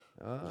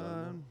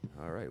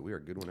All right, we are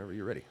good whenever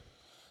you're ready.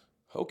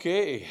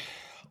 Okay,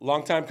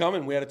 long time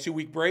coming. We had a 2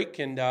 week break,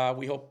 and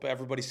we hope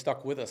everybody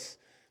stuck with us.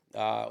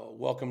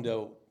 Welcome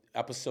to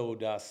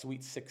episode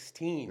Sweet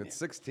 16. It's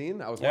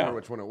 16. I was Yeah, wondering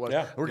which one it was.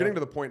 yeah, We're yeah. getting to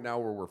the point now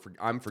where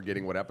I'm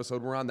forgetting what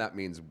episode we're on. That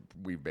means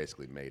we've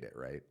basically made it,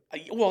 right?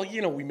 Well,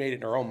 we made it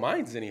in our own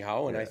minds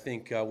anyhow, and Yeah. I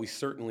think we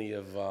certainly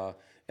have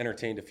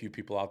entertained a few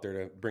people out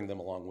there to bring them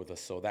along with us,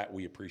 so that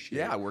we appreciate.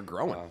 Yeah, we're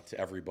growing. To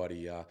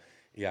everybody.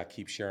 Yeah,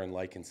 keep sharing,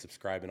 like, and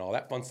subscribe, and all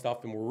that fun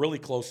stuff. And we're really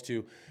close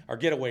to our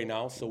getaway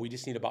now, so we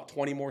just need about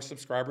 20 more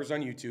subscribers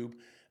on YouTube,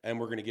 and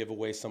we're going to give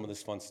away some of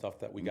this fun stuff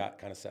that we got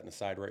kind of setting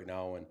aside right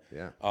now. And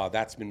Yeah.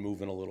 that's been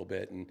moving a little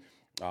bit, and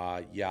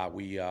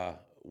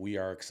we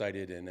are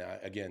excited. And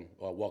again,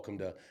 welcome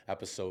to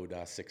episode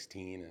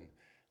 16, and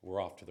we're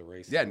off to the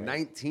races. Yeah, man.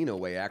 19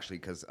 away actually,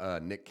 because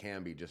Nick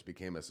Camby just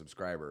became a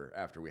subscriber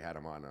after we had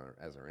him on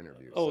as our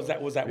interview. Oh, so.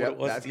 was that Yep, what it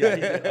was?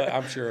 that's-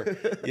 I'm sure.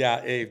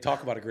 Yeah, hey,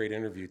 talk about a great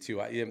interview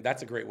too.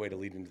 That's a great way to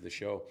lead into the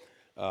show.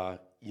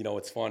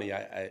 It's funny.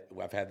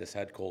 I've had this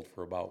head cold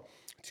for about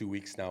 2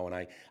 weeks now,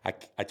 and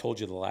I told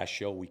you the last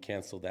show we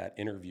canceled that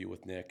interview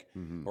with Nick,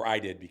 or I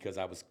did, because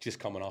I was just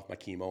coming off my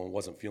chemo and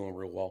wasn't feeling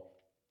real well,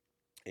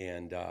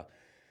 and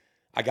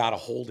I got a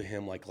hold of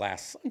him like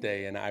last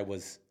Sunday,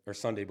 or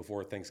Sunday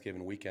before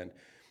Thanksgiving weekend,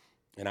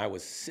 and I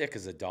was sick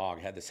as a dog.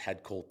 Had this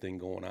head cold thing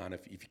going on.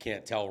 If you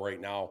can't tell right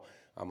now,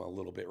 I'm a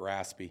little bit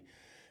raspy,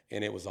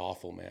 and it was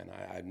awful, man.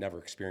 I've never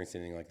experienced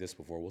anything like this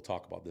before. We'll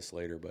talk about this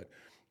later, but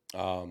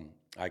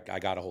I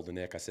got a hold of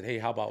Nick. I said, hey,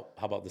 how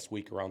about this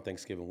week around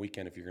Thanksgiving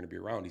weekend if you're going to be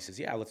around? He says,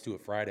 yeah, let's do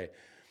it Friday.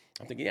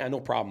 I'm thinking, yeah, no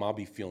problem. I'll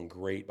be feeling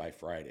great by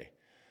Friday.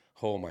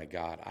 Oh my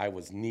God, I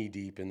was knee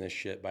deep in this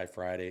shit by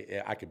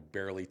Friday. I could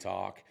barely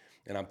talk.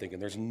 And I'm thinking,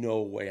 there's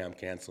no way I'm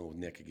canceling with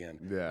Nick again.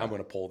 Yeah. I'm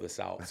going to pull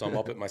this out. So I'm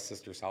up at my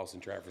sister's house in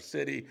Traverse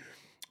City.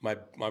 My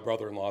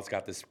brother-in-law's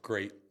got this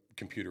great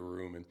computer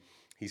room, and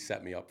he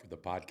set me up for the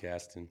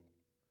podcast. And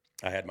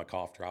I had my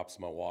cough drops,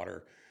 my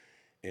water.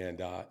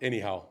 And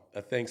anyhow,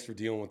 thanks for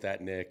dealing with that,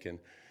 Nick. And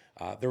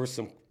there was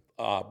some,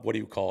 what do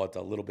you call it,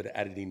 a little bit of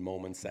editing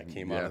moments that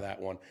came out of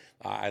that one.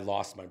 I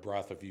lost my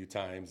breath a few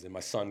times, and my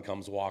son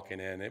comes walking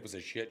in. It was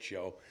a shit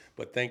show.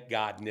 But thank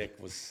God Nick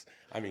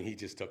he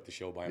just took the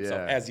show by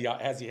himself, Yeah.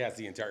 as he has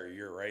the entire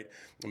year, right?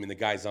 I mean, the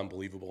guy's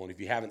unbelievable. And if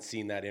you haven't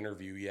seen that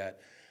interview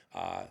yet,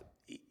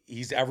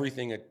 he's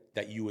everything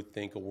that you would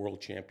think a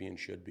world champion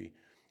should be.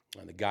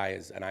 And the guy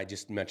is, and I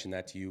just mentioned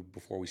that to you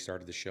before we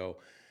started the show,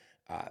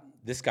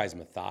 this guy's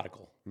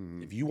methodical.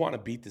 Mm-hmm. If you want to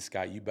beat this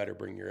guy, you better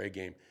bring your A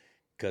game,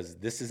 because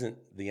this isn't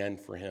the end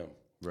for him.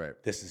 Right.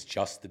 This is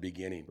just the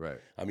beginning. Right.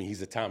 I mean,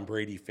 he's a Tom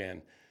Brady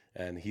fan,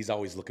 and he's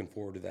always looking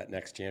forward to that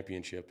next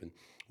championship. And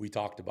we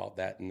talked about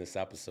that in this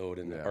episode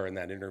or in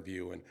that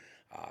interview. And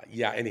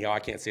anyhow, I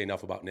can't say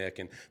enough about Nick.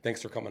 And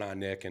thanks for coming on,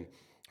 Nick. And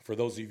for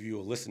those of you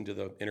who listened to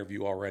the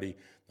interview already,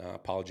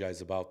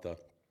 apologize about the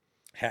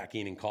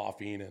hacking and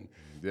coughing and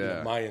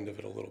my end of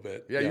it a little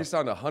bit. Yeah, you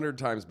sound 100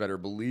 times better,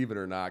 believe it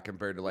or not,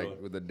 compared to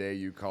with the day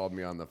you called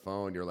me on the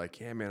phone. You're like,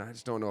 yeah, man, I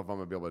just don't know if I'm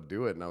going to be able to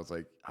do it. And I was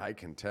like, I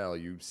can tell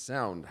you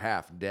sound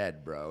half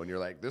dead, bro. And you're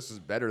like, this is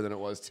better than it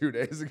was 2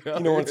 days ago.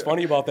 You know what's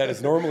funny about that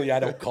is normally I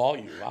don't call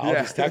you. I'll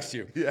just text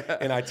you. Yeah.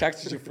 And I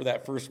texted you for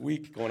that first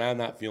week going, I'm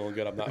not feeling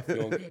good. I'm not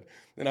feeling good.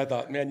 Then I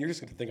thought, man, you're just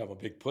going to think I'm a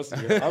big pussy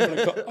here. I'm going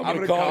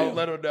to call you.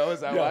 Let him know.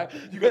 Is that why?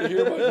 You got to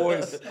hear my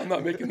voice. I'm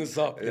not making this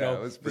up. You know,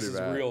 it was pretty this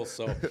bad. is real.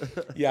 So,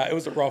 it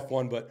was a rough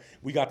one, but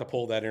we got to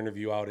pull that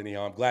interview out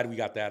anyhow. I'm glad we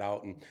got that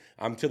out, and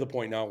I'm to the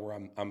point now where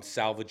I'm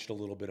salvaged a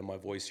little bit of my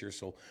voice here,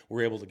 so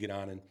we're able to get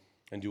on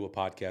and do a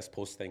podcast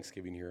post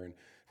Thanksgiving here, and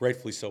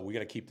rightfully so. We got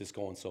to keep this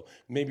going. So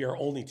maybe our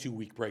only 2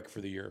 week break for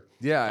the year.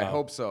 Yeah, I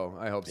hope so.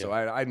 So.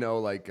 I know,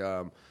 like,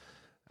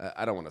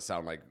 I don't want to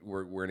sound like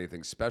we're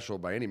anything special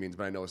by any means,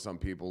 but I know some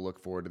people look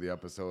forward to the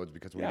episodes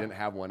because when we didn't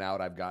have one out,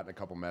 I've gotten a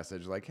couple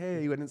messages like,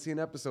 hey, you didn't see an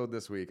episode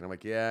this week. And I'm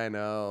like, yeah, I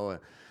know.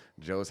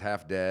 Joe's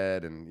half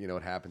dead, and,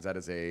 it happens at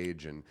his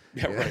age. And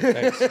Right.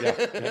 Thanks.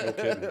 No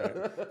kidding.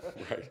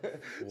 Right.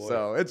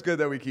 So it's good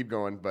that we keep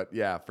going. But,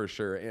 yeah, for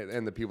sure.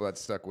 And the people that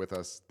stuck with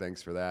us,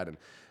 thanks for that. And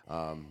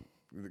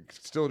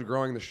still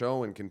growing the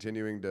show and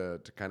continuing to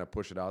kind of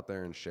push it out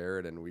there and share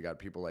it. And we got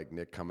people like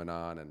Nick coming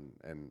on,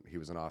 and he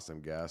was an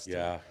awesome guest.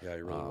 Yeah, he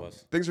really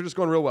was. Things are just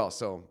going real well,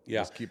 so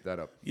just keep that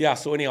up. Yeah,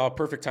 so anyhow, a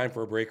perfect time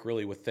for a break,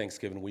 really, with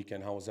Thanksgiving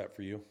weekend. How was that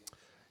for you?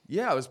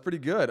 Yeah, it was pretty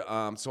good.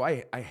 So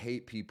I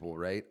hate people,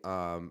 right?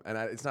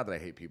 It's not that I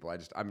hate people.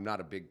 I'm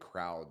not a big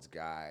crowds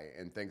guy,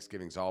 and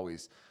Thanksgiving's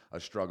always a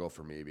struggle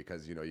for me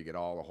because you get the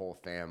whole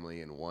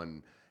family in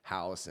one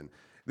house. And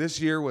this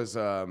year was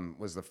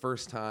the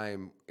first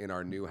time in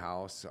our new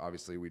house.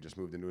 Obviously, we just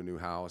moved into a new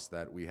house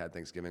that we had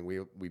Thanksgiving.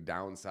 We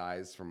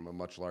downsized from a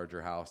much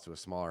larger house to a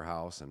smaller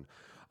house, and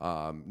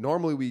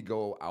normally we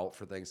go out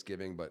for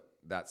Thanksgiving, but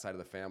that side of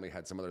the family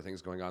had some other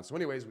things going on. So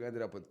anyways, we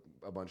ended up with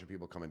a bunch of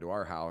people coming to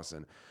our house,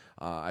 and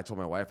I told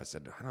my wife, I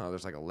said, I don't know,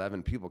 there's like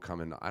 11 people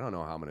coming. I don't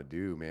know how I'm going to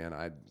do, man.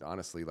 I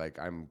honestly,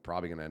 I'm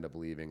probably going to end up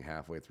leaving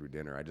halfway through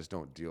dinner. I just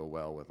don't deal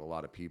well with a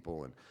lot of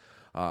people. And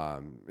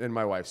And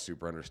my wife's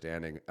super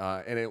understanding,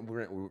 and it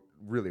went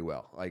really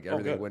well. Like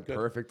everything went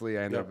perfectly.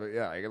 I ended up,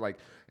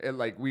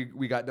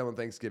 we got done with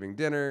Thanksgiving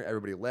dinner.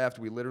 Everybody left.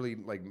 We literally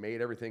like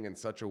made everything in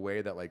such a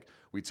way that like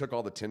we took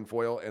all the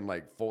tinfoil and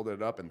like folded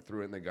it up and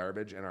threw it in the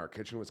garbage, and our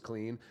kitchen was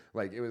clean.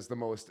 Like it was the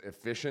most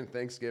efficient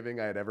Thanksgiving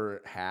I had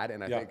ever had,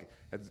 and I think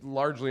it's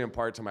largely in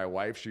part to my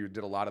wife. She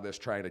did a lot of this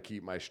trying to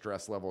keep my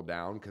stress level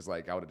down because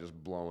like I would have just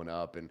blown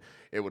up, and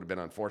it would have been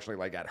unfortunately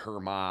like at her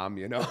mom,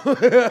 you know.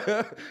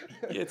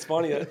 It's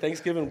funny.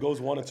 Thanksgiving goes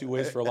one of two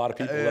ways for a lot of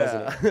people,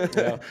 doesn't it?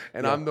 Yeah.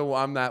 And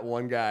I'm that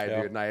one guy,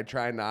 dude. And I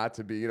try not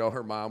to be. You know,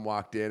 her mom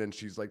walked in and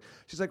she's like,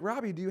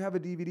 Robbie, do you have a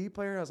DVD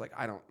player? I was like,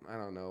 I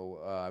don't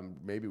know.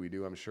 Maybe we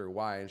do. I'm sure.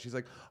 Why? And she's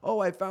like, oh,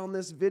 I found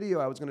this video.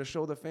 I was going to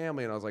show the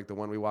family, and I was like, the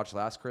one we watched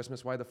last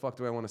Christmas. Why the fuck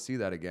do I want to see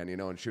that again? You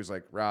know? And she was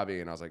like,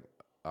 Robbie, and I was like,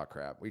 oh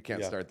crap, we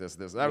can't start this.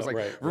 I was like,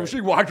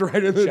 she walked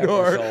right in the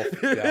door.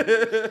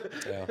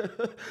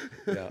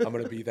 Yeah, I'm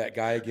gonna be that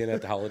guy again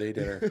at the holiday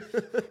dinner.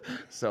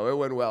 So it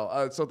went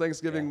well. So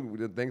Thanksgiving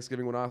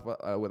went off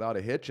without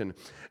a hitch, and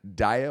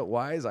diet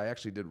wise, I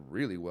actually did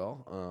really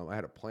well. I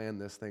had a plan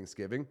this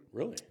Thanksgiving.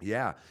 Really?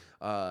 Yeah.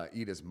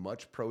 Eat as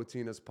much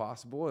protein as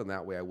possible, and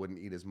that way I wouldn't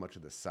eat as much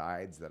of the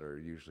sides that are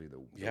usually the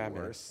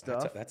worst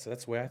stuff. That's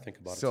the way I think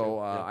about it. So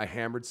I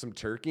hammered some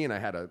turkey, and I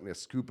had a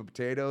scoop of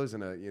potatoes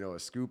and a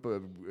scoop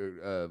of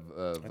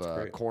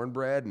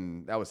cornbread,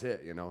 and that was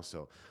it. You know,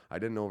 so I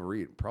didn't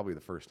overeat. Probably the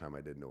first time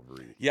I didn't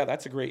overeat. Yeah,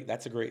 that's a great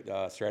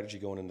strategy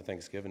going into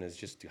Thanksgiving is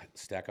just to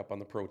stack up on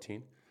the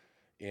protein.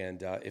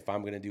 And if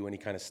I'm going to do any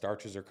kind of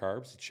starches or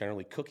carbs, it's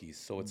generally cookies.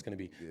 So it's going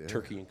to be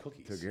turkey and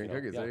cookies. Turkey and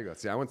cookies. There you go.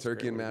 See, I went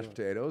turkey and mashed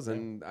potatoes,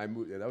 and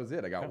that was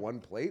it. I got one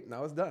plate, and I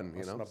was done.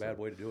 That's not a bad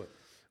way to do it.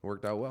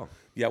 Worked out well.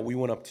 Yeah, we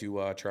went up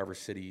to Traverse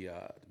City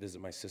to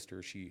visit my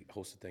sister. She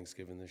hosted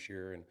Thanksgiving this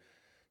year, and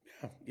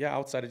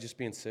outside of just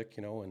being sick,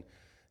 you know,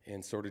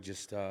 and sort of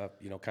just kind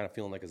of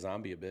feeling like a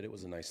zombie a bit. It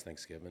was a nice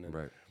Thanksgiving,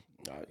 and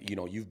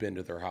you've been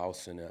to their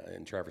house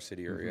in Traverse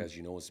City area, as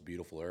you know, it's a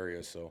beautiful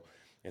area. So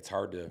it's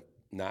hard to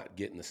not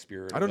get in the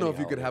spirit. I don't know if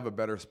you could have a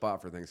better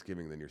spot for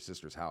Thanksgiving than your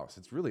sister's house.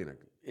 It's really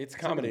it's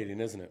accommodating,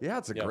 isn't it? Yeah,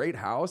 it's a great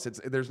house.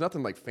 There's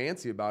nothing like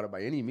fancy about it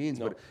by any means,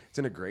 but it's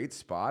in a great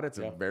spot. It's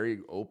a very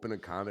open,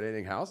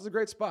 accommodating house. It's a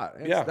great spot.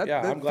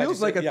 That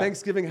feels like a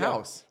Thanksgiving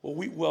house.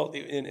 Well,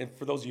 and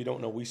for those of you who don't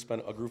know,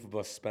 a group of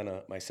us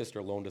my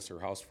sister loaned us her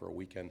house for a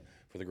weekend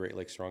for the Great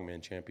Lakes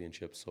Strongman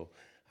Championship. So.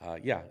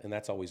 And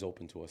that's always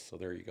open to us. So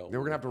there you go. Then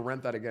we're gonna have to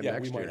rent that again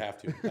next year. Yeah, we might have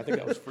to. I think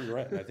that was free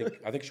rent.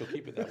 I think she'll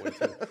keep it that way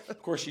too.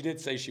 Of course, she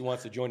did say she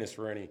wants to join us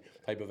for any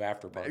type of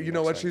after party. You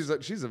know what? She's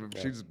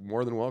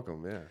more than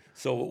welcome. Yeah.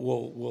 So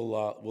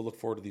we'll look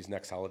forward to these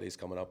next holidays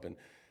coming up, and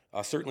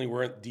certainly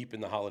we're deep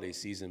in the holiday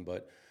season.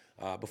 But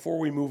before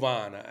we move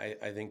on,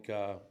 I think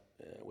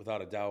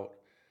without a doubt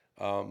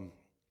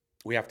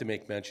we have to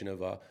make mention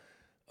of.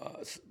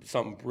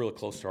 Something really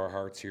close to our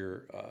hearts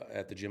here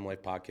at the Gym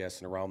Life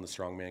Podcast and around the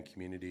strongman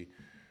community.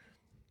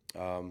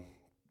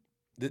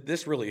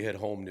 This really hit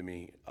home to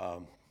me.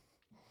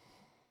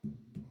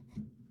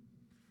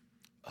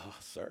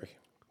 Sorry.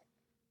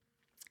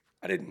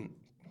 I didn't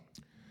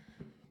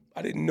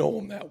know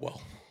him that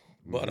well,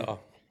 but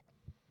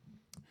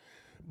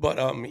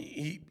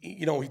he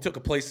took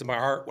a place in my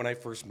heart when I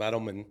first met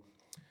him, and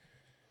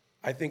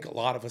I think a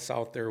lot of us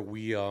out there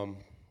we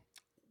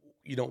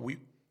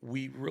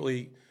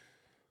really,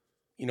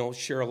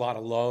 share a lot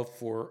of love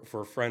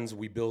for friends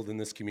we build in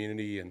this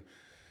community, and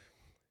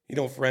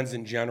friends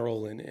in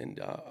general, and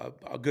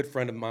a good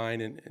friend of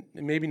mine, and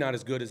maybe not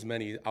as good as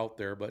many out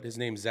there, but his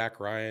name's Zach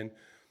Ryan.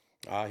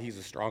 He's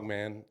a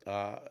strongman,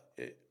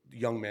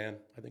 young man.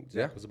 I think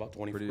Zach was about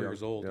 24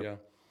 years old. Yep. Yeah,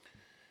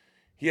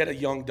 he had a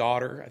young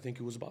daughter. I think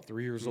who was about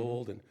 3 years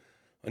old, and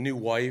a new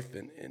wife,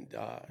 and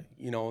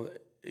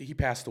he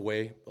passed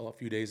away a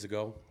few days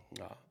ago.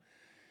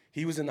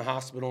 He was in the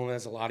hospital, and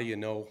as a lot of you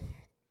know,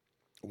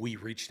 we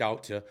reached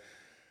out to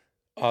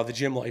the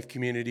Gym Life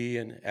community,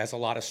 and as a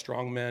lot of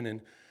strongmen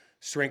and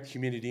strength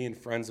community and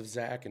friends of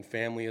Zach and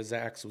family of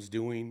Zach's was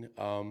doing,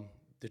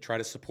 to try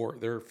to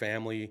support their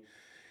family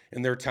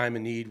in their time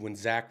of need when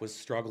Zach was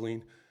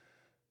struggling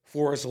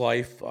for his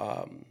life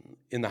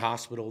in the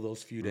hospital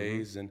those few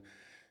days, and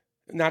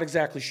not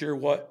exactly sure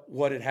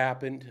what had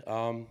happened.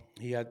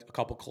 He had a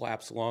couple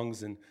collapsed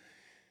lungs, and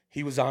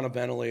he was on a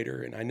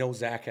ventilator, and I know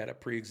Zach had a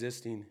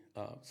pre-existing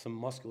some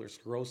muscular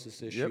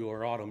sclerosis issue or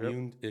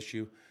autoimmune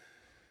issue,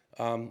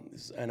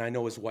 and I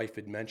know his wife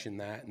had mentioned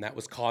that, and that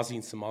was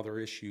causing some other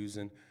issues,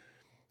 and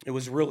it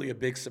was really a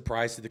big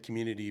surprise to the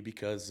community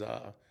because,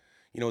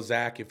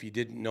 Zach, if you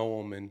didn't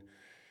know him, and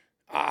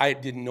I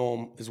didn't know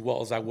him as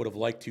well as I would have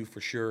liked to for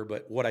sure,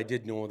 but what I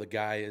did know of the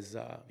guy is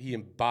he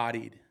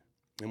embodied,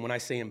 and when I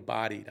say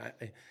embodied,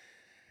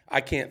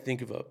 I can't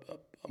think of a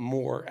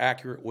more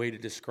accurate way to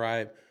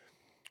describe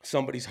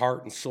somebody's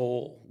heart and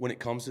soul when it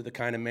comes to the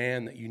kind of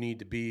man that you need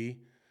to be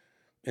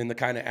and the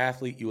kind of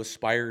athlete you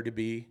aspire to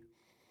be,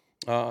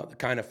 the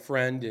kind of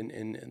friend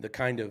and the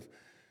kind of,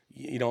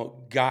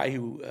 guy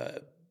who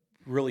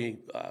really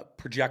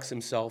projects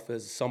himself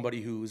as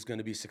somebody who's going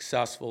to be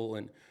successful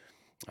and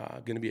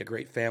going to be a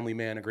great family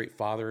man, a great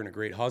father, and a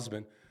great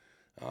husband.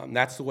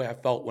 That's the way I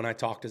felt when I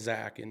talked to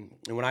Zach. And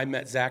when I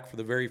met Zach for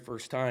the very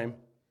first time,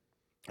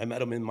 I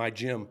met him in my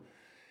gym.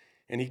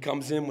 And he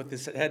comes in with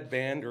his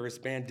headband or his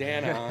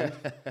bandana on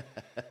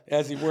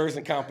as he wears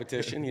in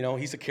competition. You know,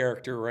 he's a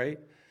character, right?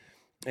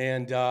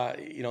 And,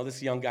 you know,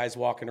 this young guy's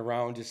walking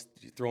around just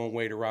throwing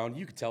weight around.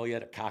 You could tell he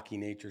had a cocky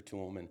nature to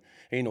him. And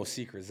ain't no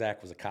secret,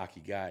 Zach was a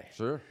cocky guy.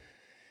 Sure.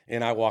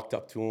 And I walked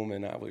up to him,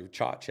 and we were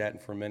chatting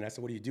for a minute. I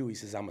said, what do you do? He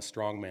says, I'm a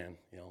strong man.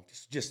 You know,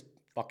 just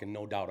fucking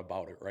no doubt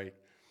about it, right?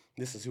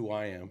 This is who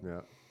I am.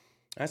 Yeah.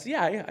 I said,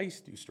 yeah, I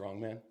used to do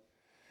strongman.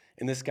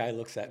 And this guy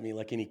looks at me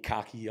like any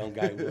cocky young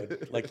guy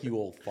would, like, you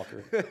old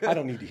fucker. I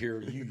don't need to hear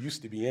you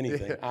used to be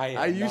anything. Yeah.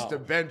 I used to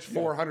bench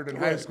 400 in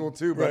high school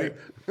too, buddy.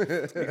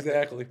 Right.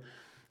 Exactly.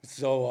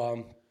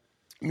 So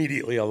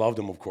immediately I loved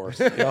him, of course.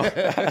 You know?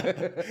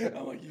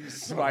 I'm like, you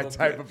son My of a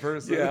type bitch. of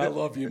person. Yeah, I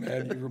love you,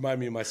 man. You remind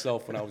me of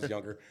myself when I was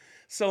younger.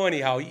 So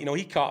anyhow, you know,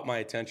 he caught my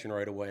attention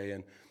right away.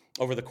 And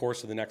over the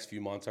course of the next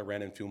few months, I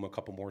ran into him a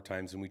couple more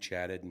times and we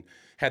chatted and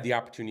had the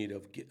opportunity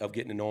of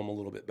getting to know him a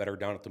little bit better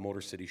down at the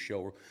Motor City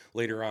show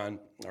later on,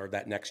 or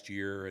that next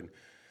year. And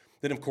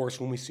then, of course,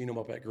 when we seen him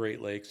up at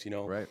Great Lakes, you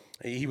know, Right.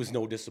 He was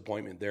no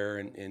disappointment there.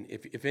 And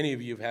if any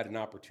of you have had an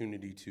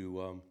opportunity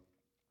to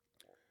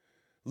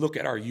look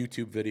at our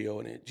YouTube video,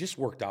 and it just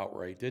worked out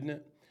right, didn't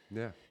it?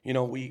 Yeah. You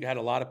know, we had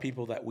a lot of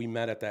people that we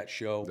met at that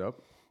show. Yep.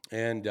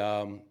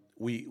 And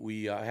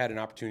we had an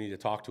opportunity to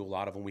talk to a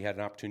lot of them. We had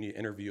an opportunity to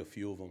interview a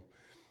few of them.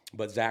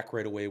 But Zach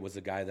right away was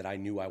the guy that I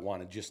knew I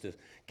wanted just to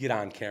get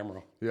on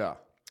camera. Yeah.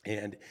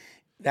 And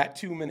that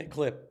 2-minute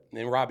clip,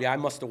 and Robbie, I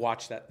must have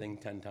watched that thing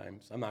 10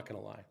 times. I'm not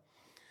going to lie.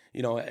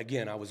 You know,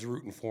 again, I was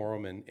rooting for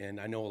him, and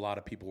I know a lot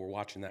of people were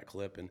watching that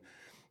clip, and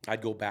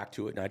I'd go back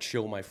to it, and I'd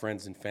show my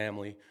friends and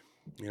family.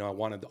 You know, I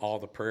wanted all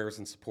the prayers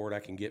and support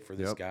I can get for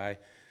this guy.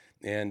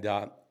 And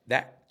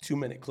that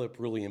 2-minute clip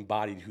really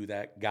embodied who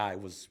that guy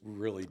was,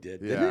 really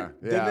did. Didn't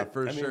it?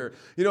 For sure.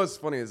 You know what's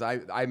funny is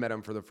I met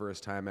him for the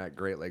first time at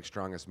Great Lakes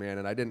Strongest Man,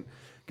 and I didn't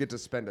get to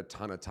spend a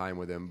ton of time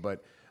with him,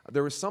 but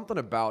there was something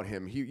about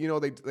him. He, you know,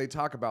 they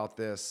talk about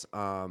this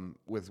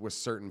with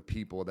certain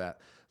people that,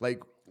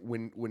 like,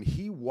 when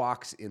he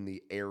walks in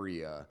the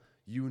area,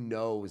 you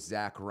know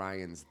Zach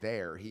Ryan's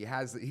there. He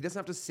doesn't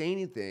have to say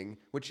anything,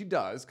 which he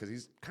does because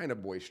he's kind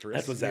of boisterous.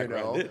 That's what Zach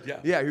Ryan did, yeah.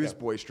 Yeah, he was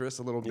boisterous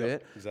a little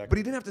bit. Exactly. But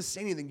he didn't have to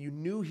say anything. You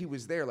knew he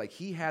was there. Like,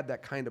 he had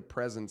that kind of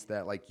presence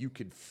that, like, you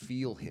could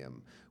feel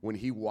him when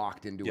he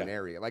walked into an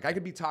area. Like, I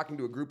could be talking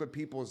to a group of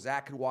people.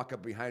 Zach could walk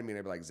up behind me and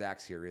I'd be like,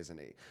 Zach's here, isn't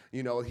he?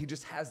 You know, he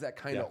just has that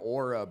kind of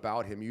aura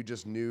about him. You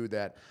just knew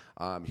that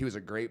he was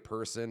a great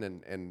person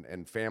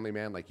and family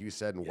man, like you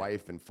said, and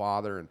wife and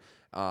father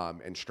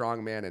and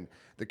strong man. And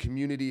the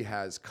community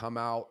has come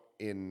out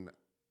in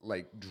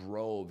like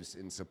droves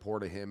in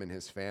support of him and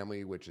his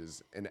family, which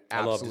is an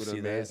absolute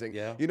amazing.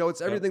 Yeah. You know,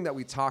 it's everything that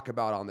we talk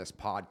about on this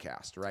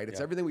podcast, right? It's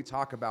Yeah. everything we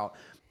talk about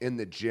in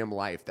the gym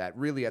life, that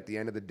really at the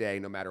end of the day,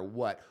 no matter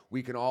what,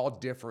 we can all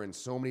differ in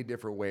so many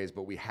different ways,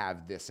 but we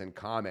have this in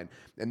common.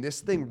 And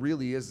this thing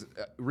really is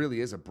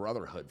a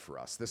brotherhood for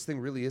us. This thing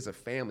really is a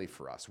family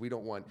for us. We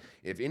don't want,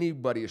 if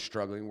anybody is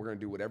struggling, we're going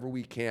to do whatever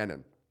we can.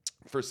 And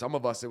for some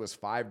of us, it was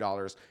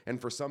 $5,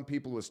 and for some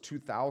people, it was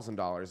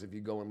 $2,000 if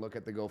you go and look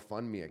at the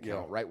GoFundMe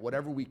account, right?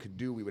 Whatever we could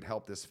do, we would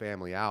help this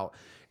family out.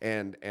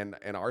 And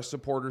our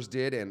supporters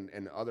did,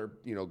 and other,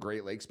 you know,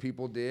 Great Lakes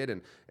people did,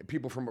 and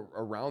people from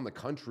around the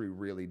country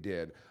really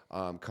did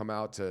come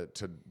out to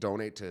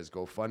donate to his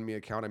GoFundMe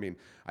account. I mean,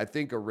 I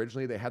think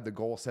originally they had the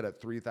goal set at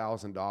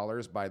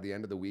 $3,000. By the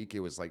end of the week, it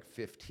was like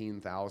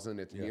 $15,000.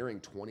 It's nearing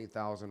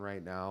 $20,000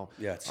 right now.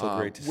 Yeah, it's so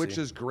great to see. Which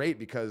is great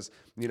because,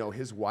 you know,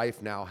 his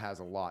wife now has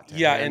a lot to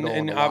and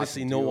handle a lot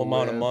obviously to no deal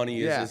amount of with.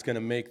 money is going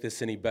to make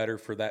this any better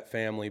for that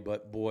family,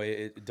 but boy,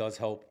 it does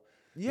help.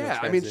 Yeah,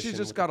 I mean, she's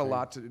just got a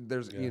lot to.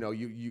 There's, you know,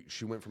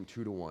 she went from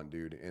 2 to 1,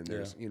 dude, and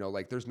there's, you know,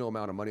 like there's no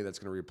amount of money that's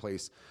going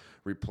to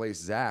replace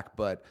Zach,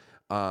 but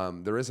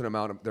there is an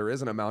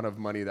amount of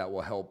money that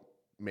will help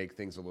make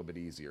things a little bit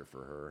easier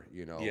for her,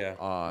 you know.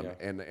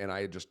 And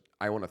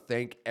I want to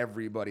thank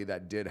everybody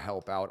that did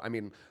help out. I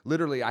mean,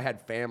 literally, I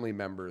had family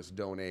members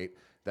donate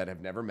that have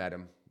never met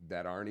him,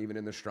 that aren't even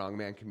in the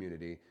strongman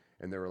community.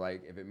 And they were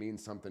like, if it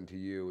means something to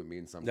you, it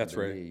means something to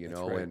me, you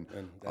know? Right. And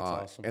that's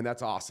awesome. And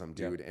that's awesome,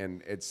 dude. Yeah.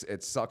 And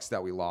it sucks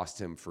that we lost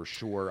him for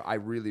sure. I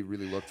really,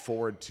 really look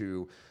forward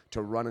to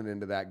running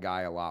into that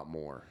guy a lot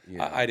more. You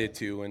know? I did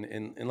too.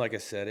 And like I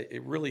said,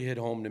 it really hit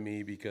home to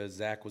me because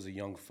Zach was a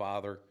young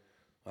father.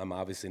 I'm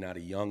obviously not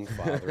a young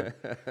father.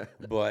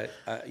 But,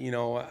 you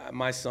know,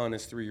 my son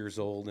is 3 years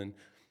old. And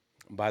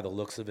by the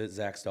looks of it,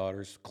 Zach's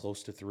daughter's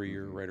close to 3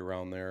 or right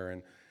around there.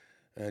 And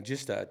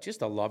just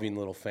a loving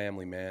little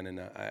family, man. And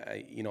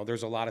I, you know,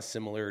 there's a lot of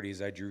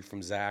similarities I drew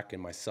from Zach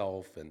and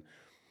myself. And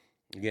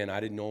again, I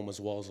didn't know him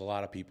as well as a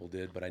lot of people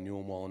did, but I knew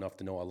him well enough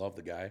to know I loved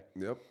the guy.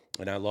 Yep.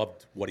 And I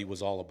loved what he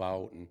was all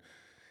about. And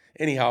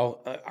anyhow,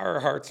 our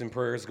hearts and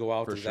prayers go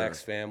out to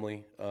Zach's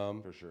family.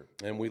 For sure.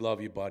 And we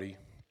love you, buddy.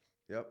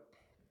 Yep.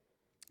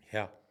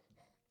 Yeah.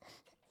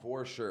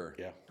 For sure.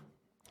 Yeah.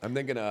 I'm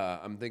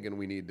thinking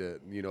we need to,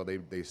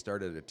 they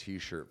started a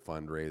T-shirt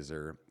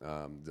fundraiser,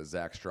 the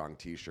Zach Strong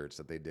T-shirts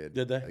that they did.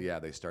 Did they? Yeah,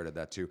 they started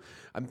that too.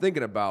 I'm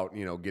thinking about,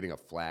 getting a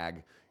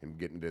flag and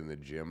getting it in the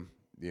gym.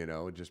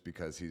 Just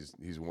because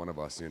he's one of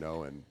us,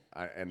 and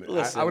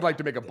Listen, I would like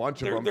to make a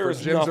bunch of them for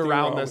there's gyms nothing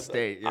around wrong the with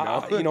state.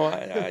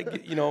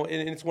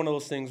 and it's one of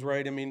those things,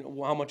 right? I mean,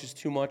 how much is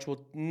too much?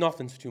 Well,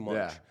 nothing's too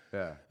much.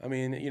 Yeah. I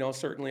mean,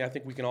 certainly I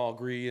think we can all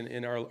agree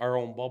in our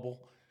own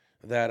bubble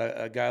that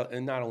a guy,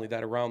 and not only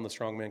that around the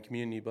strongman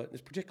community, but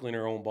it's particularly in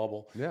our own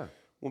bubble. Yeah.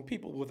 When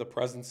people with a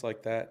presence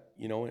like that,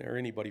 or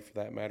anybody for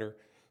that matter,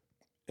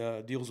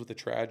 deals with a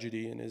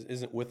tragedy and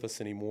isn't with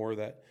us anymore,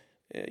 that,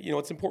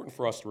 it's important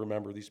for us to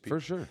remember these people.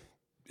 For sure.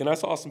 And I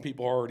saw some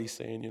people already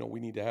saying, we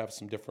need to have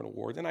some different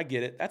awards, and I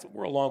get it.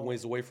 We're a long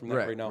ways away from that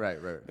right now.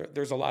 Right.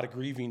 There's a lot of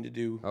grieving to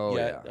do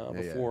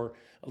before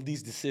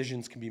these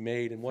decisions can be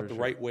made, and what the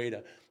right way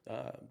to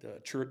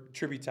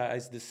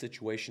tributize this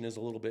situation is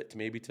a little bit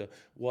to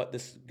what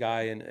this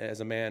guy and as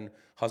a man,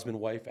 husband,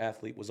 wife,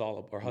 athlete was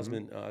all, or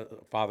husband,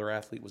 father,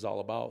 athlete was all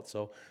about.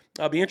 So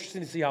I'll be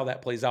interested to see how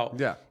that plays out.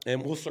 Yeah,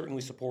 and we'll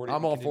certainly support it.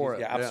 I'm all for it.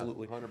 Yeah,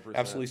 absolutely, 100%.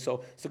 Absolutely.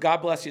 So God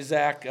bless you,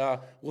 Zach.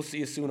 We'll see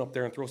you soon up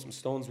there and throw some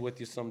stones with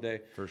you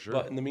someday. For sure.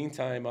 But in the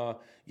meantime,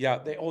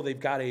 they've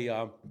got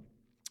a.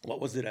 What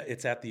was it?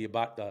 It's at the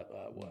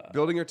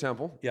Building Your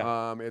Temple.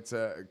 Yeah. It's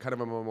a kind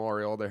of a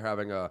memorial. They're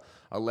having a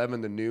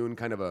 11 to noon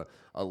kind of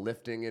a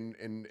lifting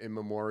in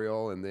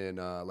memorial, and then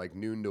like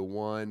noon to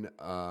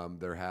 1,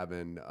 they're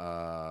having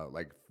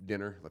like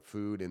dinner, like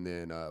food, and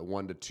then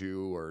 1 to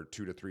 2 or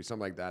 2 to 3,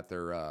 something like that.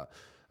 They're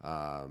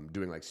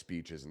doing like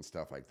speeches and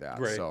stuff like that.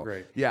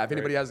 Great. Yeah, if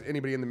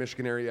anybody in the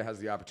Michigan area has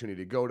the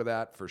opportunity to go to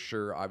that, for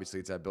sure.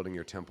 Obviously, it's at Building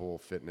Your Temple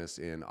Fitness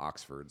in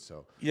Oxford.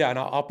 So yeah, and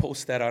I'll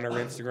post that on our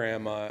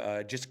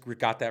Instagram. Just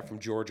got that from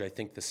George, I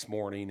think, this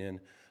morning, and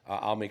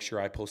I'll make sure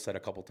I post that a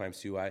couple times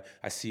too. I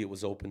see it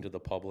was open to the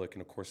public,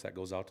 and of course that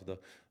goes out to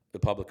the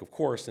public, of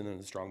course, and then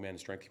the strongman and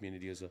strength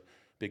community is a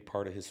big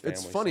part of his family.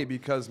 It's funny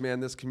because, man,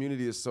 this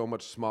community is so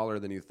much smaller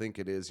than you think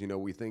it is.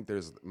 We think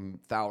there's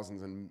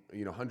thousands and,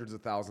 hundreds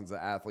of thousands of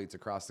athletes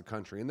across the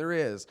country, and there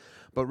is.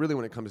 But really,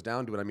 when it comes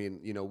down to it, I mean,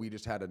 we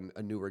just had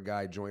a newer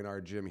guy join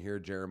our gym here,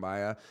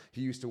 Jeremiah.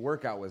 He used to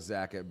work out with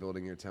Zach at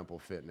Building Your Temple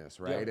Fitness,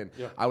 right?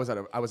 I was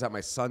at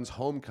my son's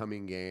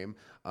homecoming game,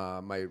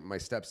 my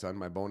stepson,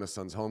 my bonus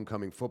son's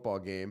homecoming football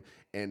game,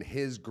 and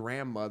his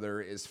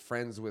grandmother is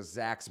friends with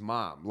Zach's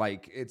mom.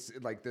 Like, it's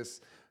like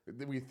this.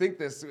 We think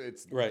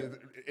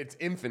it's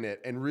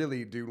infinite, and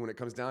really, dude, when it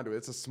comes down to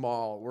it,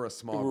 we're a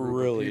small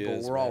group of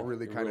people. We're all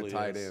really kind of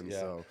tied in. Yeah.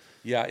 So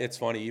yeah, it's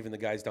funny. Even the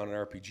guys down at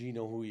RPG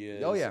know who he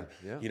is. Oh yeah.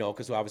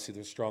 Because obviously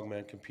there's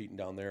strongmen competing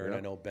down there, and I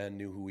know Ben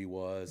knew who he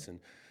was, and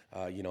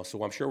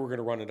so I'm sure we're going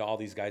to run into all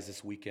these guys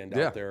this weekend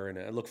out there, and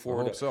I look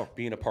forward to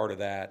being a part of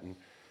that. And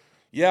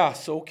yeah,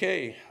 so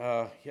okay,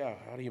 how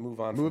do you move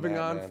on? Moving from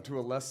that, on man? to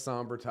a less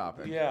somber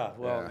topic. Yeah,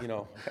 well,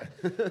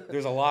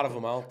 there's a lot of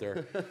them out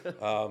there.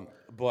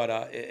 But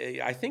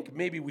I think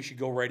maybe we should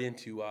go right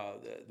into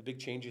the big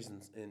changes,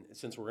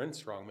 since we're in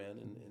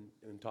Strongman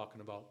and talking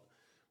about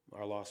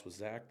our loss with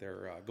Zach.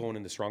 They're going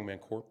into Strongman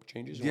Corp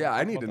changes. Yeah,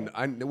 I need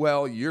to.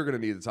 Well, you're going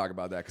to need to talk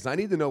about that because I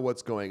need to know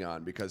what's going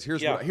on. Because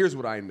here's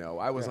what I know.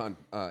 I was on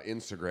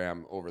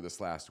Instagram over this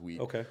last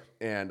week. Okay.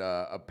 And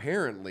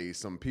apparently,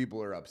 some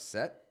people are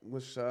upset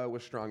with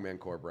Strongman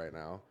Corp right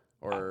now.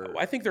 Or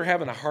I think they're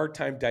having a hard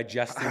time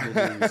digesting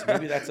the news.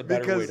 Maybe that's a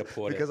better way to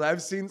put it. Because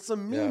I've seen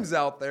some memes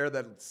out there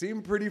that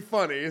seem pretty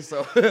funny.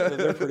 So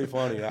they're pretty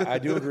funny. I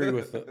do agree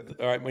with it.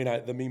 I mean,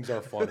 the memes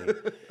are funny.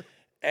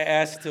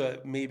 As to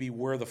maybe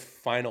where the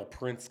final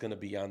print's going to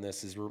be on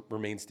this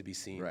remains to be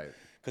seen. Right.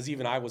 Because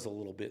even I was a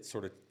little bit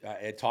sort of.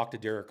 I had talked to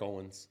Derek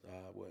Owens,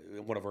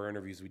 one of our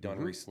interviews we've done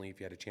recently. If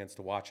you had a chance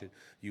to watch it,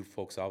 you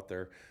folks out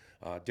there,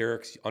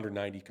 Derek's under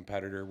 90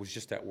 competitor, was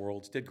just at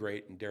Worlds, did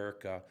great, and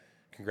Derek.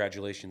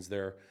 Congratulations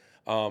there.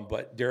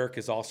 But Derek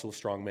is also a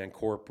Strongman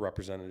Corp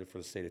representative for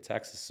the state of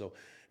Texas. So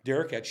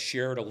Derek had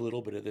shared a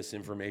little bit of this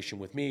information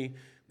with me,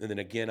 and then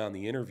again on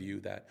the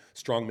interview that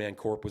Strongman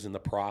Corp was in the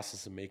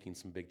process of making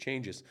some big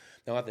changes.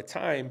 Now at the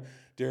time,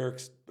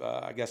 Derek's,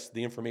 I guess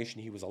the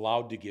information he was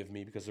allowed to give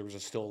me, because there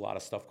was still a lot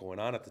of stuff going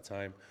on at the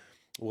time,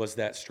 was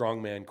that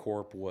Strongman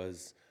Corp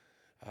was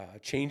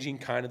changing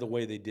kind of the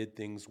way they did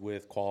things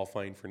with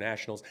qualifying for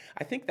nationals.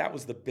 I think that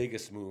was the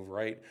biggest move,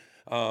 right?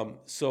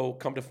 So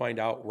come to find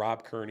out,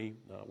 Rob Kearney,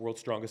 World's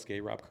Strongest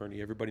Gay, Rob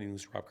Kearney, everybody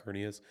knows who Rob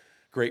Kearney is.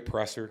 Great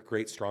presser,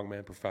 great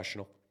strongman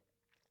professional.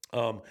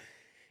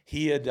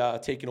 He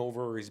had taken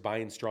over, or he's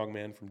buying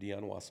strongman from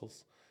Dion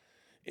Wessels,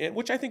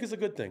 which I think is a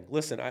good thing.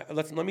 Listen,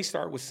 let me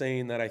start with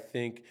saying that I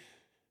think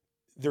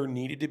there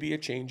needed to be a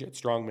change at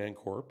Strongman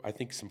Corp. I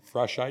think some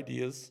fresh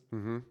ideas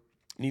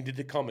needed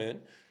to come in.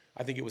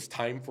 I think it was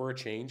time for a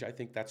change. I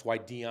think that's why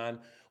Dion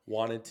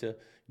wanted to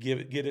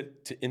get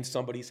it in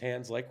somebody's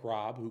hands like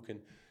Rob, who can,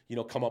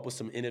 come up with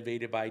some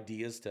innovative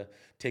ideas to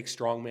take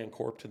Strongman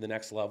Corp to the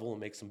next level and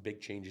make some big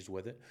changes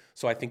with it.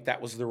 So I think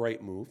that was the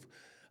right move.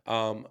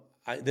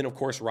 Then, of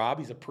course, Rob,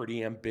 he's a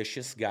pretty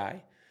ambitious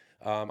guy.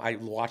 I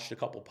watched a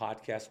couple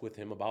podcasts with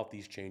him about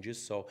these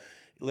changes. So,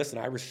 listen,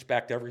 I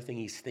respect everything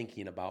he's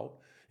thinking about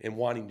and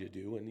wanting to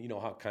do. And you know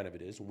how kind of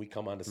it is when we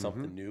come onto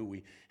something new,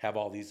 we have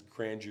all these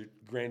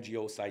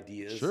grandiose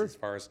ideas Sure. as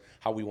far as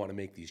how we want to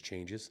make these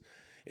changes.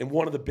 And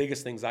one of the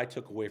biggest things I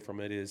took away from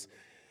it is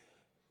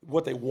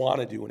what they want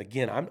to do. And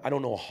again, I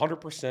don't know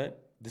 100%.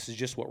 This is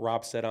just what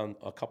Rob said on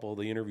a couple of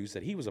the interviews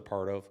that he was a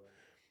part of,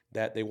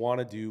 that they want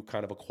to do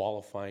kind of a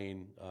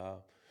qualifying,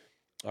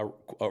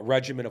 a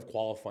regimen of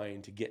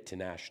qualifying to get to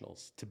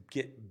nationals, to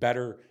get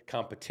better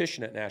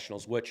competition at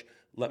nationals, which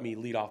let me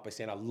lead off by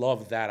saying I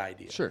love that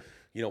idea. Sure.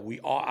 You know, we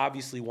all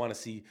obviously want to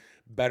see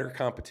better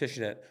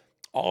competition at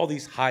all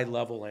these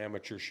high-level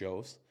amateur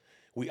shows.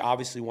 We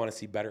obviously want to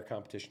see better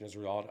competition as a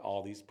result of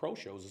all these pro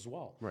shows as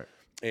well. Right.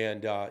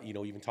 And, you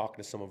know, even talking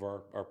to some of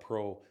our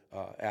pro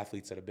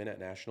athletes that have been at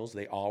nationals,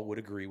 they all would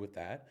agree with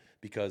that,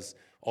 because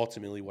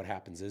ultimately what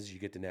happens is you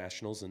get to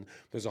nationals and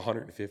there's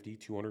 150,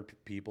 200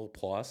 people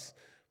plus,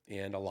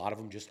 and a lot of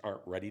them just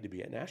aren't ready to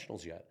be at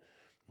nationals yet.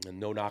 And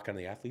no knock on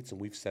the athletes,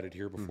 and we've said it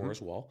here before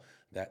as well,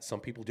 that some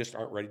people just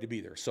aren't ready to be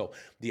there. So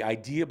the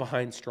idea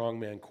behind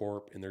Strongman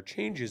Corp and their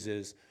changes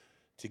is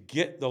to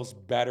get those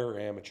better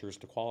amateurs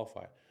to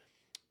qualify.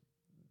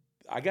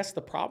 I guess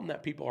the problem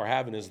that people are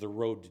having is the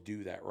road to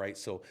do that, right?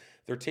 So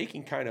they're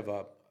taking kind of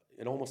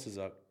it almost is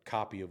a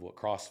copy of what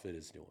CrossFit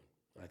is doing.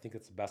 I think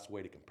it's the best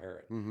way to compare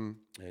it.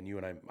 And you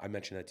and I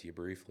mentioned that to you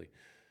briefly.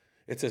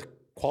 It's a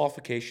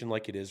qualification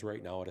like it is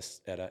right now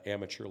at an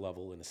amateur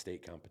level in a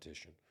state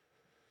competition.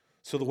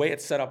 So the way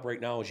it's set up right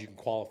now is you can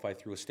qualify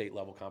through a state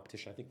level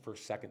competition. I think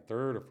first, second,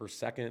 third, or first,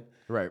 second.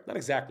 Right. Not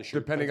exactly sure.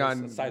 Depending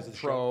Depends on the size of the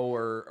show. pro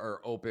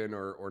or open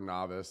or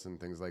novice and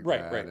things like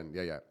Right, that. right. And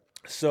yeah.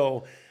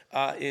 So,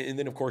 and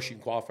then of course you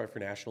can qualify for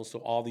nationals. So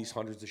all these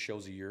hundreds of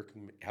shows a year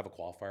can have a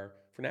qualifier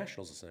for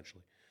nationals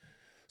essentially.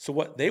 So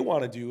what they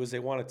want to do is they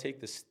want to take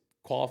this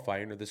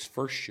qualifying or this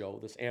first show,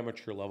 this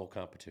amateur level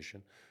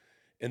competition,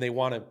 and they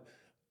want to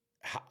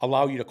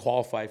allow you to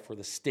qualify for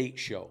the state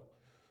show.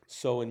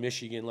 So in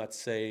Michigan, let's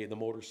say the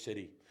Motor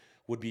City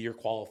would be your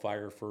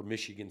qualifier for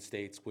Michigan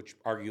States, which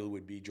arguably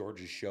would be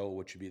Georgia's show,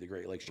 which would be the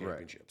Great Lakes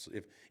Championships,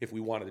 if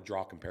we wanted to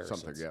draw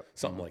comparisons,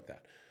 something like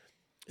that.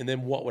 And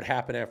then what would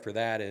happen after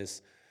that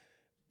is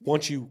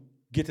once you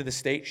get to the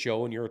state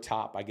show and you're a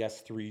top, I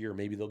guess 3, or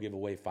maybe they'll give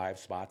away 5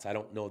 spots. I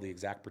don't know the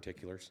exact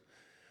particulars.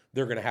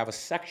 They're going to have a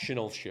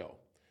sectional show.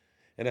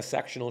 And a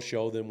sectional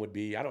show then would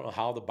be, I don't know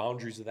how the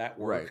boundaries of that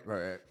work.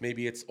 Right.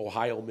 Maybe it's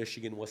Ohio,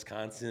 Michigan,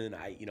 Wisconsin,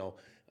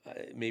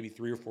 maybe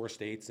 3 or 4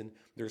 states, and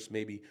there's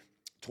maybe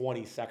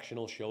 20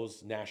 sectional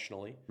shows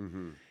nationally.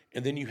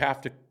 And then you have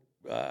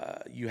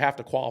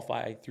to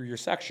qualify through your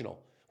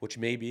sectional, which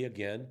may be,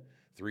 again,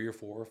 3 or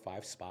 4 or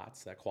 5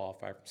 spots that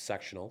qualify from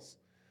sectionals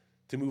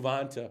to move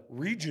on to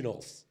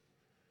regionals.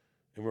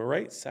 And we're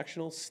right,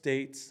 sectional,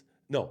 states,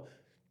 no.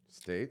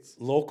 States.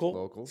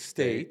 Local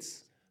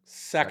states,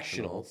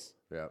 sectionals,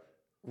 Yep.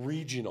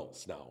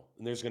 regionals now.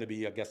 And there's going to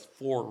be, I guess,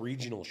 4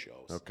 regional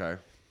shows. Okay.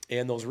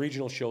 And those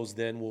regional shows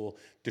then will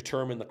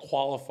determine the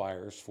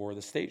qualifiers for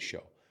the state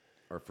show.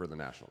 Or for the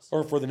nationals.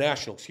 Or for the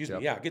national, excuse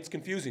me. Yeah, it gets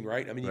confusing,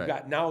 right? I mean, you've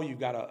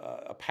got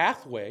a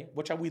pathway,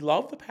 which we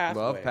love the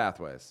pathway. Love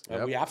pathways.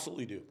 Yep. We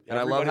absolutely do. And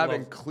I love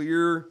having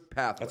clear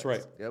pathways. That's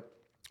right. Yep.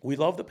 We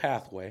love the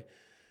pathway.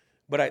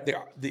 But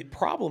the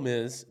problem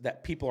is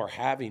that people are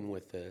having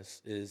with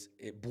this is,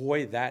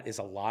 that is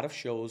a lot of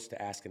shows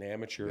to ask an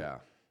amateur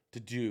to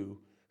do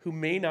who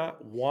may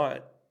not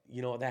want,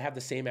 that have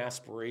the same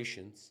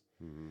aspirations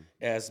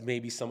as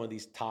maybe some of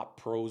these top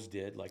pros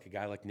did, like a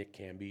guy like Nick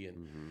Camby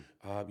and,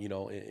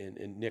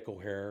 and Nick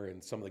O'Hare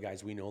and some of the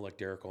guys we know like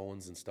Derek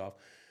Owens and stuff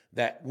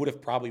that would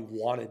have probably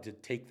wanted to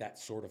take that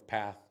sort of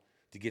path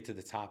to get to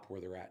the top where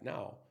they're at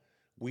now.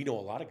 We know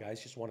a lot of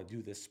guys just want to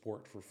do this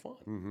sport for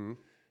fun,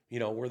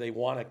 where they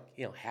want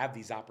to, have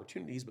these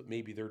opportunities, but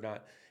maybe they're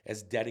not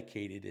as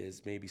dedicated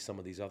as maybe some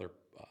of these other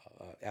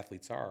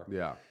athletes are.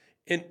 Yeah.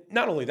 And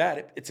not only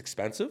that, it's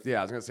expensive. Yeah,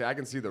 I was going to say, I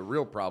can see the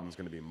real problem is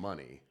going to be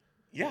money.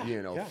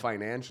 Yeah.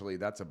 Financially,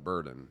 that's a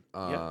burden.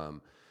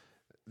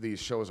 These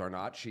shows are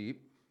not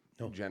cheap.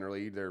 No.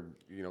 Generally, they're,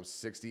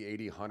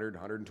 $60, $80,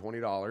 $100,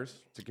 $120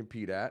 to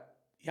compete at.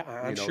 Yeah,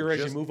 I'm sure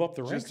as you move up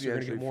the ranks, you're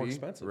going to get more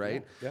expensive.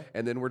 Right? Yeah.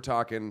 And then we're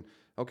talking,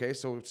 okay,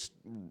 so it's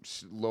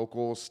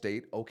local,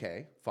 state,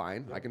 okay,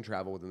 fine. I can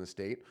travel within the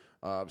state.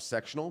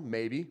 Sectional,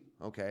 maybe,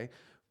 okay.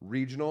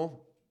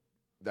 Regional,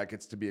 that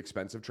gets to be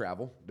expensive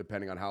travel,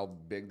 depending on how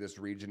big this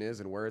region is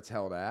and where it's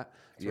held at.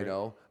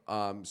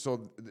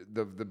 So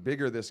the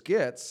bigger this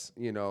gets,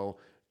 the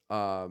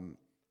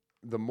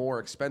more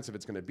expensive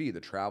it's going to be.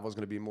 The travel is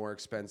going to be more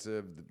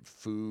expensive. The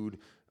food,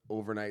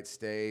 overnight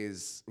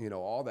stays,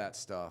 all that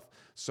stuff.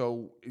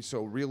 So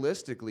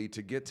realistically,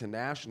 to get to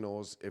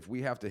nationals, if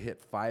we have to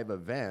hit 5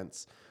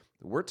 events,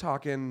 we're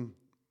talking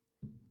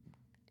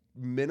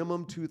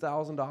minimum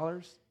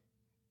 $2,000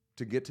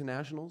 to get to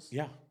nationals.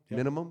 Yeah.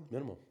 Minimum.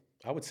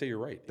 I would say you're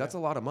right. That's a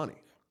lot of money.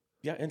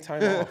 Yeah, and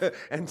time off.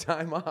 And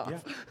time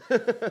off.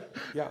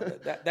 Yeah.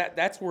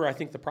 That's where I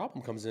think the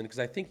problem comes in, because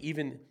I think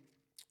even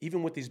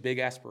even with these big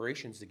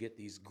aspirations to get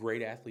these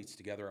great athletes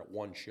together at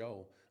one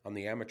show on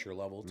the amateur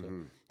level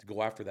to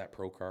go after that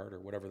pro card or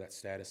whatever that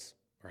status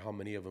or how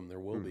many of them there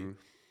will be.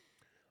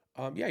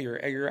 Yeah,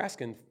 you're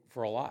asking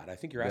for a lot. I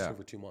think you're asking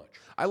for too much.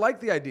 I like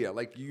the idea,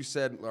 like you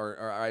said,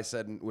 or I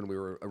said when we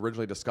were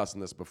originally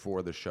discussing this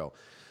before the show.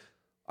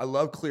 I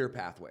love clear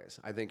pathways.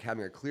 I think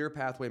having a clear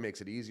pathway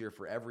makes it easier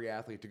for every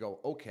athlete to go,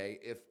 okay,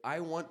 if I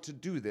want to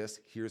do this,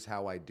 here's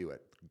how I do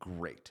it.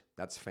 Great.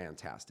 That's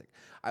fantastic.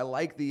 I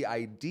like the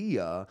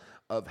idea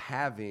of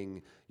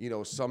having,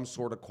 some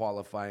sort of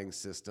qualifying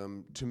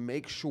system to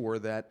make sure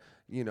that,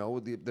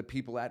 the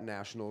people at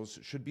nationals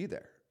should be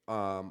there.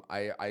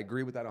 I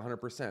agree with that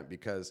 100%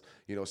 because,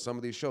 some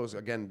of these shows,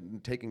 again,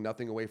 taking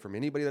nothing away from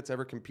anybody that's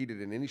ever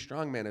competed in any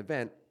strongman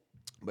event,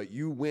 but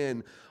you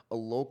win a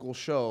local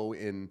show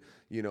in,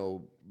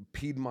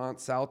 Piedmont,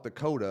 South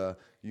Dakota,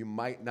 you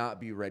might not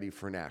be ready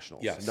for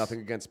nationals. Yes. Nothing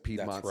against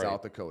Piedmont, Right.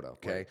 South Dakota,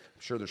 okay? Right. I'm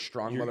sure there's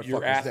strong Your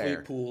motherfuckers athlete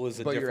there. pool is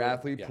but your different-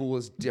 athlete pool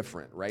is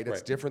different, right? It's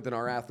Right. different than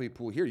our athlete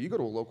pool here. You go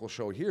to a local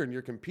show here and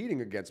you're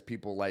competing against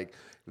people like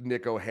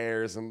Nick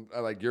O'Hare's and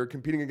you're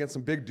competing against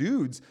some big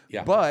dudes,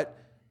 Yeah. but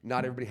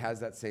not everybody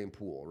has that same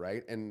pool,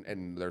 right?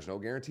 And there's no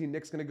guarantee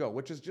Nick's going to go,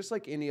 which is just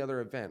like any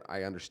other event.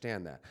 I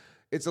understand that.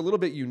 It's a little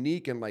bit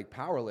unique in like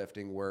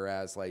powerlifting,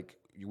 whereas like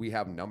we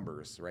have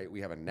numbers, right? We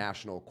have a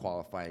national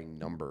qualifying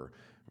number,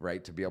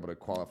 right? To be able to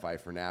qualify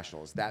for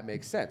nationals. That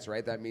makes sense,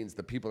 right? That means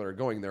the people that are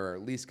going there are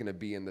at least going to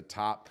be in the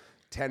top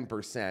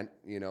 10%,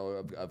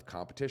 of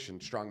competition.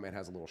 Strongman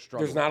has a little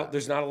struggle.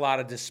 There's not a lot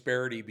of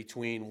disparity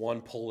between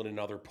one pull and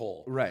another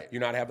pull. Right. You're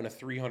not having a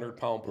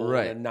 300-pound pull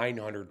Right. and a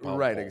 900-pound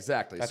Right, pull.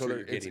 exactly. That's so what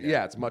you're it's getting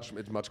at.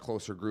 it's much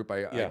closer group.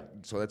 Yeah.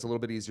 So that's a little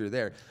bit easier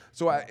there.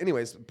 So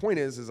anyways, the point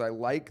is I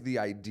like the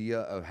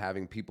idea of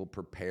having people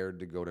prepared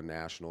to go to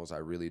nationals. I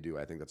really do.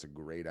 I think that's a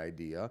great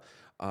idea.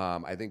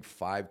 I think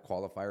 5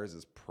 qualifiers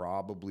is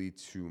probably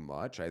too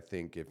much. I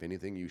think if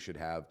anything, you should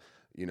have,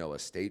 a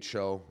state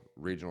show,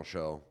 regional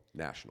show,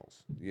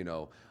 nationals,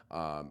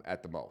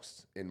 at the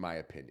most, in my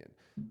opinion.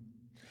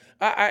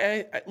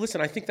 I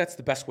listen, I think that's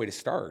the best way to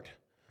start.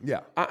 Yeah.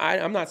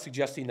 I'm not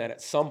suggesting that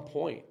at some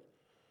point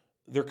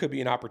there could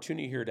be an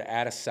opportunity here to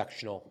add a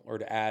sectional or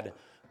to add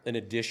an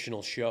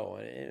additional show.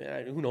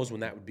 And who knows when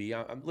that would be.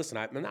 I'm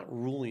not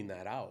ruling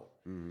that out.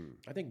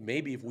 I think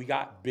maybe if we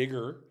got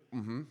bigger,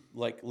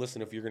 like,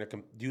 listen, if you're going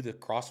to do the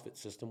CrossFit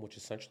system, which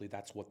essentially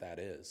that's what that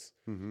is.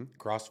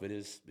 CrossFit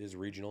is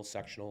regional,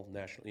 sectional,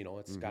 national.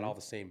 It's got all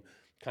the same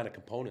kind of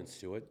components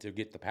to it to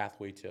get the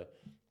pathway to,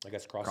 I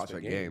guess,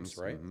 CrossFit Games,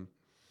 right?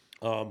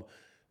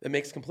 It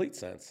makes complete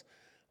sense.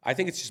 I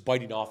think it's just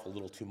biting off a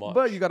little too much.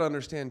 But you got to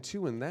understand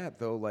too in that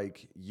though,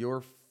 like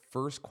your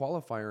first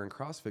qualifier in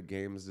CrossFit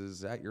Games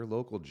is at your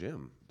local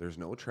gym. There's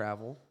no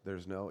travel.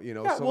 There's no,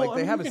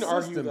 they have a system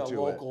argue that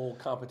to local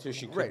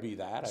competition could be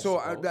that.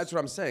 That's what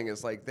I'm saying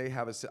is like they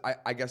have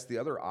I guess the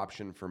other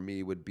option for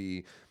me would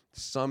be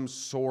some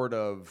sort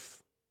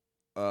of,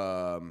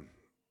 I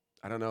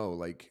don't know,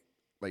 like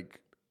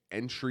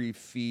entry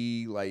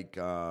fee,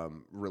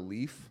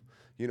 relief.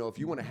 If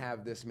you want to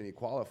have this many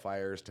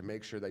qualifiers to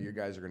make sure that your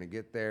guys are going to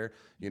get there,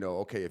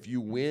 okay, if you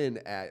win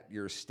at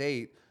your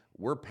state,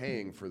 we're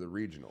paying for the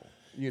regional,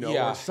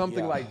 or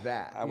something like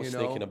that. I was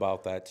thinking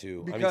about that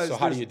too. Because so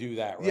how do you do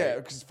that, right? Yeah,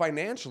 because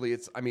financially,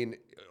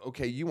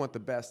 okay, you want the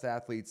best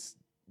athletes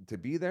to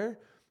be there.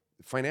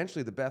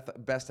 Financially, the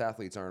best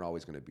athletes aren't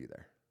always going to be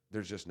there.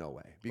 There's just no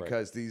way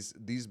because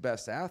these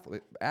best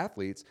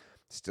athletes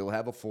still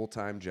have a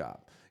full-time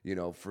job,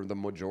 for the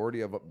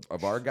majority of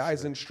our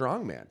guys in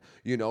strongman,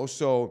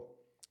 so,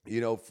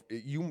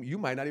 you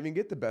might not even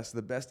get the best of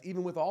the best,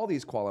 even with all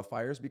these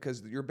qualifiers,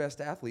 because your best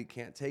athlete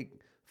can't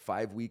take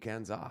 5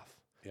 weekends off.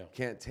 Yeah.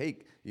 Can't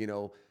take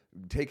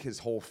his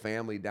whole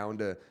family down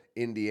to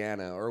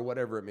Indiana or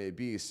whatever it may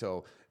be.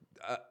 So,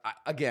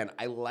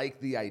 I like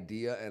the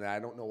idea, and I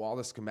don't know all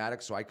the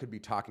schematics, so I could be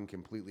talking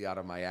completely out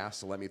of my ass.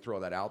 So let me throw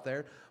that out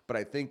there. But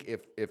I think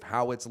if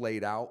how it's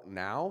laid out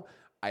now,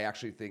 I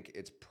actually think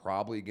it's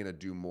probably going to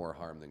do more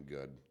harm than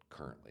good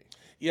currently.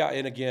 Yeah,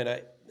 and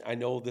again, I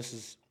know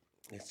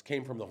it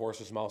came from the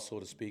horse's mouth, so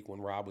to speak,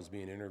 when Rob was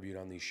being interviewed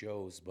on these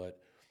shows, but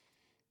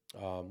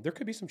there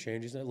could be some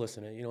changes. And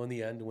listen, in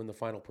the end, when the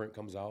final print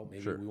comes out,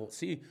 maybe we won't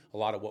see a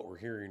lot of what we're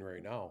hearing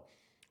right now.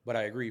 But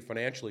I agree,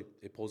 financially,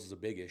 it poses a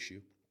big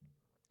issue.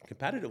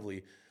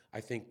 Competitively,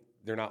 I think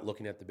they're not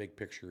looking at the big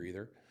picture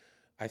either.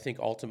 I think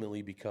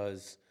ultimately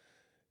because,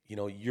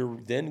 you're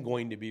then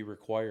going to be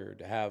required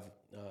to have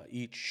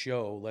each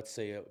show, let's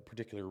say a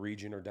particular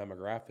region or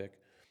demographic.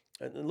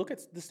 And look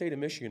at the state of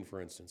Michigan,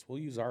 for instance. We'll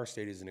use our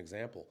state as an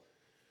example.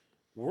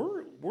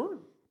 We're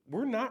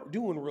not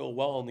doing real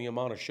well in the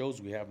amount of shows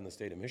we have in the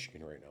state of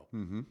Michigan right now.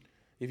 Mm-hmm.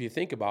 If you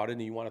think about it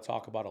and you want to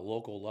talk about a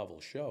local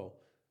level show,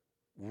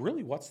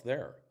 really what's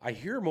there? I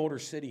hear Motor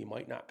City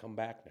might not come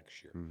back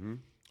next year. Mm-hmm.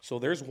 So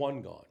there's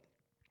one gone.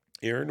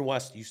 Aaron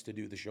West used to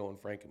do the show in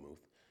Frankenmuth.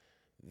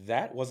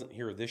 That wasn't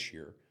here this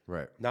year.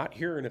 Right. Not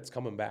here, and it's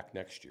coming back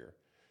next year.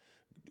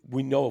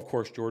 We know, of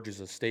course, George is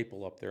a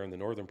staple up there in the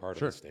northern part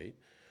of the state.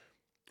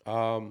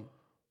 And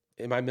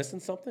Am I missing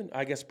something?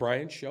 I guess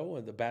Brian's show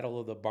and the Battle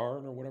of the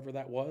Barn or whatever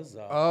that was.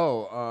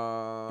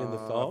 In the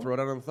thumb? Throw it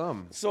out on the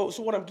thumb. So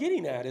what I'm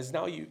getting at is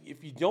now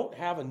if you don't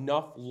have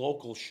enough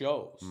local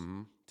shows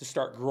to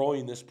start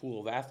growing this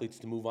pool of athletes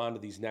to move on to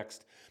these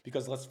next,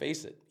 because let's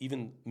face it,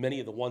 even many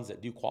of the ones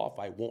that do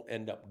qualify won't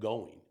end up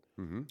going,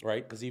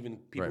 right? Because even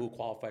people who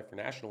qualify for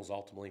nationals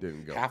ultimately,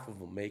 half of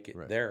them make it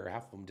there,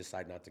 half of them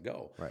decide not to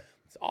go. Right.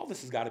 So all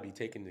this has got to be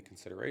taken into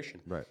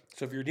consideration. Right.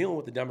 So if you're dealing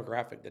with a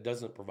demographic that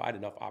doesn't provide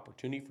enough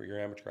opportunity for your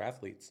amateur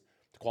athletes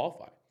to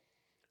qualify,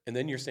 and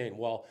then you're saying,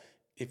 well,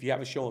 if you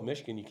have a show in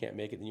Michigan, you can't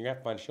make it, then you're going to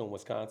have to find a show in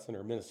Wisconsin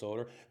or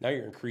Minnesota. Now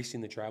you're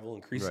increasing the travel,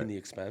 increasing the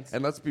expense.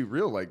 And let's be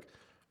real, like,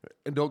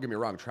 and don't get me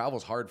wrong,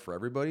 travel's hard for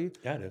everybody.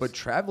 Yeah, it is. But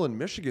travel in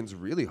Michigan's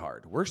really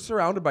hard. We're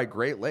surrounded by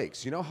Great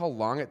Lakes. You know how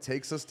long it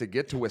takes us to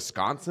get to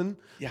Wisconsin?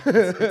 Yeah,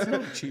 it's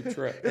not a cheap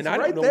trip. It's I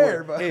right don't know there,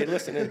 where, but- hey,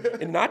 listen,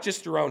 and not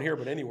just around here,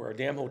 but anywhere. A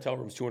damn hotel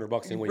room's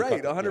 $200 anyway.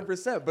 Right,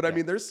 100%. But I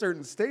mean, there's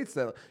certain states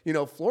that,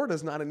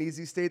 Florida's not an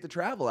easy state to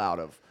travel out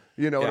of.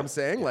 You know what I'm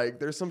saying? Like,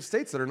 there's some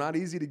states that are not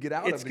easy to get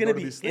out It's of. going to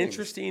be these things.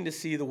 interesting to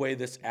see the way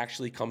this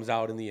actually comes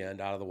out in the end,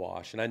 out of the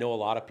wash. And I know a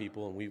lot of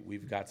people, and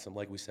we've got some,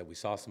 like we said, we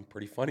saw some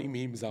pretty funny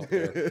memes out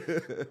there,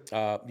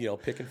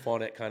 picking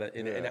fun at kind of,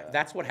 and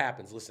that's what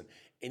happens. Listen,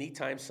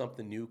 anytime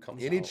something new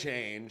comes Any out,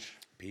 change.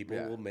 people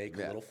will make a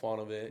little fun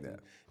of it,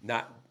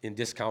 and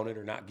discount it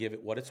or not give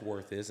it what it's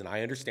worth is. And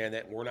I understand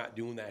that. And we're not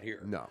doing that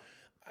here. No.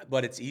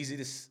 But it's easy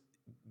to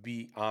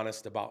be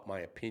honest about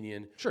my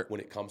opinion when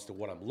it comes to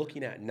what I'm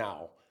looking at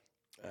now.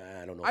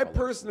 I don't know. I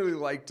personally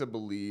like to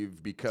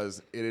believe,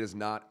 because it is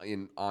not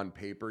on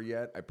paper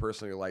yet, I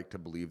personally like to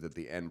believe that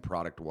the end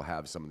product will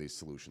have some of these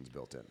solutions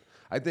built in.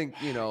 I think,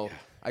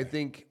 I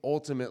think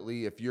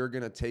ultimately, if you're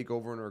going to take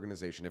over an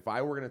organization, if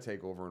I were going to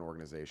take over an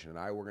organization and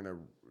I were going to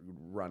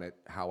run it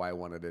how I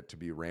wanted it to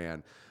be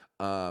ran,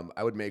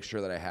 I would make sure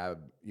that I have,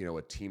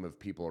 a team of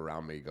people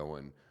around me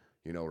going,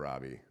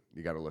 Robbie,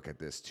 you got to look at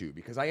this too,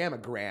 because I am a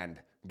grand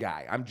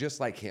guy. I'm just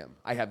like him.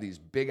 I have these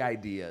big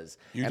ideas,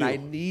 I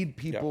need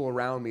people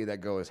around me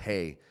that goes,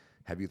 hey,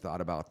 have you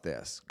thought about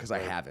this? Because I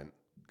haven't.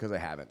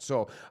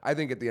 So I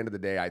think at the end of the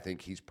day, I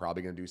think he's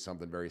probably going to do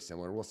something very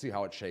similar. We'll see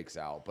how it shakes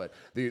out. But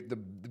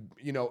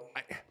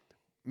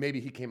maybe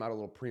he came out a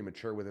little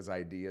premature with his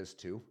ideas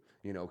too.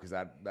 Because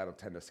that'll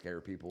tend to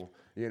scare people.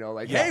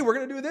 Hey, we're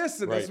gonna do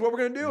this, and this is what we're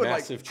gonna do.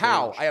 Massive and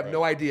how? change, I have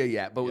no idea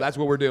yet, but that's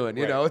what we're doing.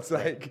 It's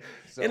like,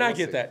 so and I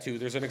get that too.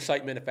 There's an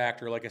excitement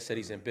factor. Like I said,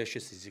 he's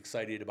ambitious. He's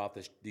excited about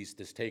this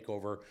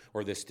takeover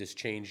or this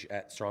change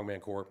at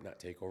Strongman Corp. Not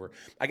takeover.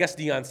 I guess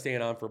Deion's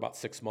staying on for about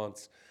 6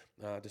 months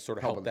to sort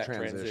of help that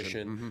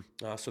transition.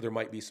 So there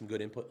might be some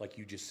good input, like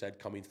you just said,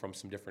 coming from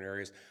some different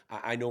areas.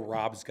 I know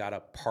Rob's got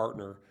a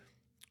partner.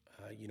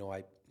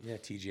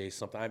 TJ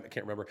something. I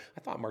can't remember. I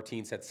thought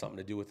Martins had something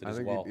to do with it as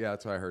well.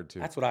 That's what I heard too.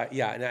 That's what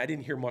and I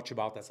didn't hear much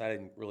about that, so I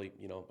didn't really,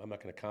 I'm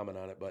not going to comment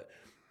on it. But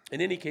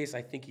in any case,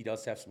 I think he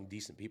does have some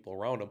decent people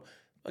around him.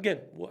 Again,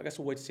 I guess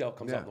we'll wait to see how it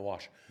comes out in the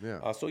wash. Yeah.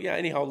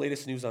 Anyhow,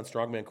 latest news on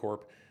Strongman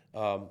Corp.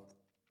 To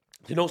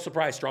no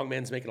surprise,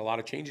 Strongman's making a lot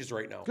of changes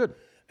right now. Good.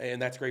 And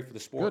that's great for the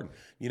sport.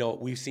 Good.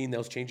 We've seen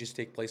those changes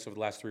take place over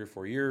the last 3 or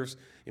 4 years.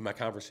 In my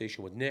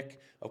conversation with Nick,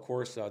 of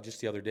course,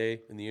 just the other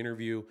day in the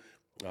interview,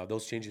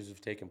 those changes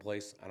have taken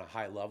place on a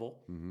high level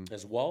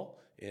as well,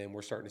 and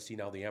we're starting to see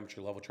now the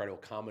amateur level try to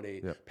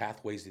accommodate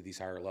pathways to these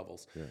higher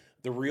levels.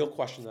 The real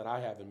question that I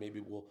have, and maybe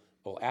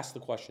we'll ask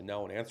the question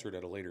now and answer it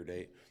at a later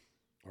date,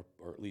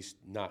 or at least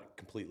not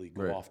completely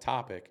go off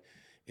topic,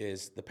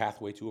 is the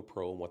pathway to a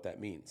pro and what that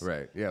means.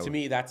 Right. Yeah. To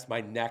me, that's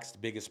my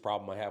next biggest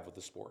problem I have with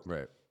the sport.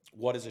 Right.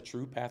 What is a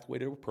true pathway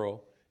to a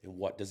pro, and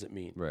what does it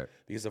mean? Right.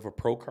 Because if a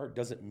pro card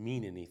doesn't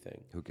mean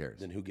anything, who cares?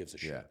 Then who gives a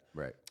shit? Yeah.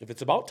 Right. If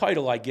it's about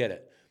title, I get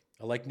it.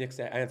 I like Nick's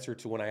answer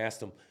to when I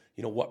asked him,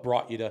 what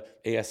brought you to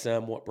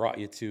ASM, what brought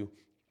you to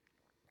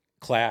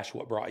Clash,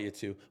 what brought you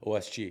to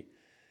OSG.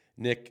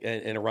 Nick,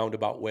 in a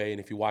roundabout way,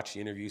 and if you watch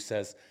the interview,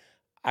 says,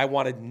 I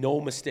wanted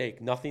no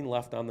mistake, nothing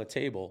left on the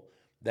table,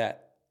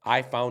 that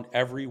I found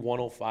every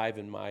 105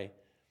 in my,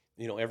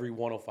 every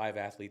 105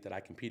 athlete that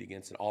I compete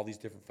against in all these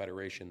different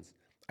federations,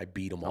 I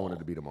beat them all. I wanted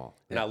to beat them all.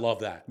 And I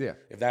love that. Yeah.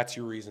 If that's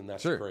your reason,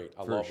 that's great.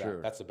 I love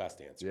that. That's the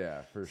best answer.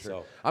 Yeah, for sure.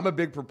 So, I'm a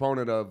big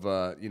proponent of,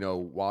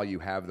 while you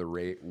have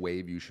the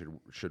wave, you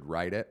should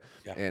ride it.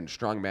 Yeah. And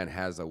Strongman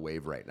has a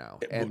wave right now.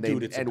 It's a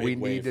big we wave.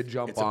 need to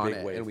jump It's a on big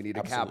it, wave. and we need to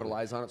Absolutely.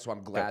 capitalize on it. So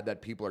I'm glad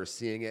that people are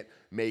seeing it,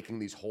 making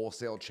these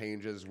wholesale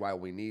changes while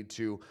we need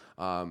to.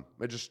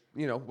 It just,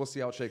 we'll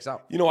see how it shakes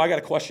out. I got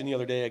a question the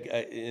other day,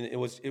 and it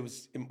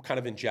was kind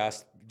of in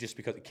jest, just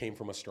because it came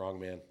from a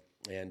strongman,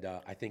 and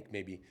I think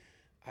maybe,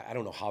 I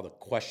don't know how the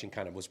question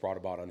kind of was brought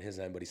about on his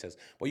end, but he says,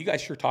 well, you guys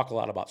sure talk a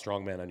lot about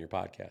strongman on your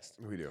podcast.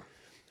 We do.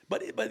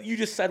 But you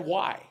just said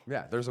why.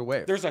 Yeah, there's a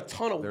wave. There's a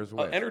ton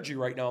of energy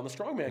right now in the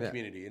strongman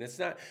community. And it's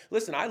not,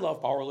 listen, I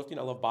love powerlifting,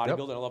 I love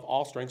bodybuilding, I love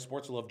all strength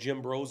sports, I love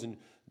gym bros and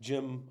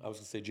gym, I was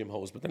going to say gym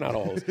hoes, but they're not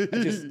all hoes.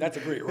 That's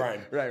a great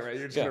rhyme. Right.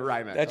 You're just going to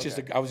rhyme it.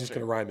 I was just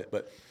going to rhyme it.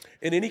 But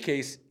in any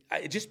case,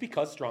 just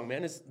because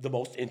strongman is the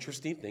most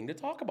interesting thing to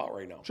talk about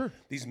right now. Sure.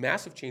 These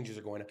massive changes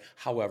are going on.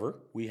 However,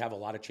 we have a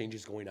lot of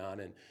changes going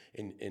on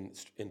in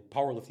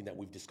powerlifting that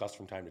we've discussed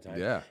from time to time.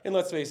 Yeah. And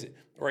let's face it,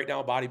 right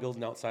now,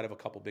 bodybuilding outside of a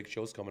couple big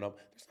shows coming up,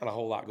 there's not a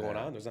whole lot going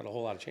on. There's not a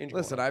whole lot of change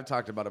Listen, going on. I've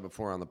talked about it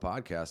before on the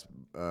podcast.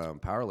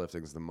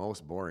 Powerlifting is the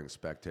most boring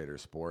spectator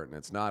sport, and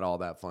it's not all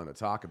that fun to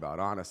talk about,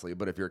 honestly.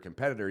 But if you're a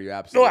competitor, you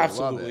absolutely love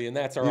Absolutely. it. And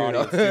that's our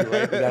audience, too,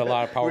 right? We got a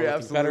lot of powerlifting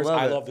absolutely competitors. love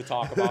I it. love to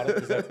talk about it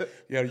because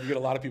you get a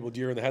lot of people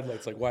deer in the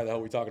headlights like, why the hell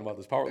are we talking about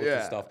this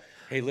powerlifting stuff?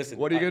 Hey, listen.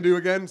 What are you going to do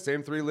again?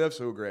 Same 3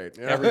 lifts? Oh, great.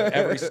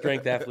 Every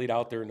strength athlete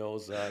out there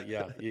knows,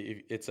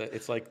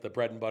 it's like the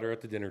bread and butter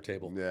at the dinner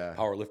table. Yeah.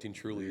 Powerlifting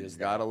truly is. You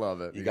gotta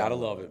love it. You gotta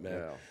love it, man.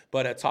 Yeah.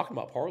 But talking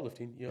about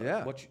powerlifting,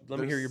 let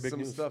me hear your big some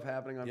news. stuff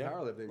happening on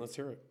powerlifting. Let's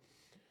hear it.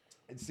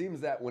 It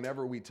seems that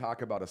whenever we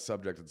talk about a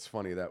subject, it's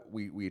funny that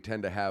we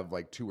tend to have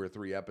like 2 or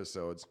 3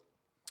 episodes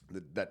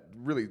that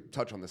really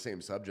touch on the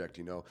same subject.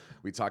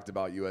 We talked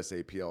about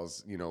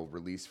USAPL's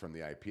release from the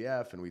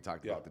IPF, and we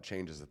talked about the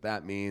changes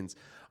that means.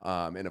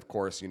 And of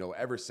course,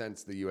 ever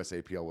since the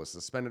USAPL was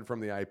suspended from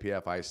the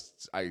IPF,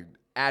 I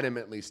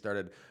adamantly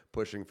started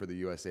pushing for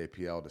the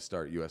USAPL to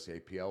start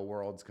USAPL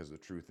Worlds, because the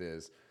truth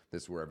is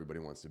this is where everybody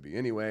wants to be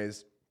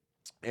anyways.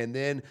 And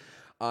then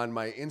on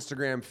my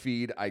Instagram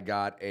feed, I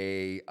got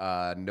a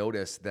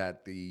notice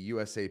that the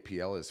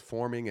USAPL is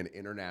forming an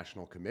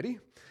international committee,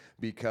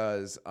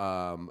 because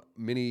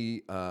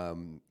many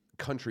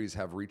countries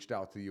have reached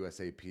out to the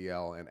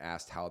USAPL and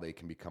asked how they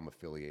can become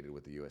affiliated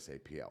with the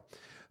USAPL.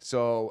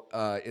 So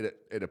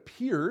it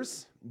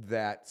appears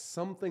that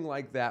something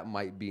like that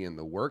might be in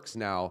the works.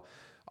 Now,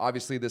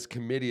 obviously, this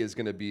committee is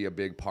going to be a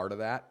big part of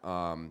that,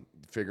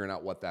 figuring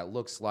out what that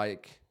looks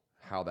like,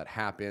 how that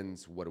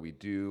happens, what do we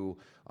do.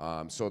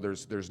 So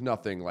there's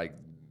nothing like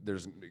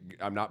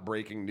I'm not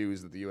breaking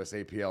news that the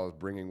USAPL is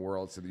bringing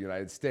Worlds to the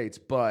United States,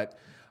 but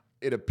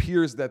it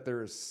appears that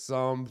there's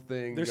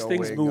something There's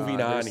going things moving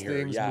on There's here.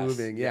 things Yes,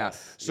 moving, yeah.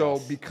 yes, So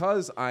yes.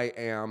 because I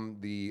am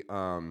the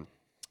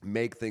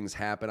make things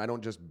happen, I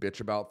don't just bitch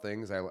about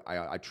things.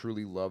 I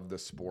truly love the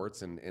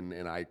sports,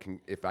 and I can,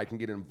 if I can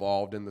get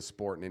involved in the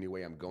sport in any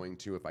way, I'm going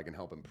to. If I can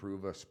help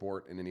improve a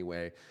sport in any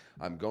way,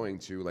 I'm going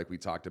to, like we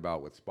talked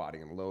about with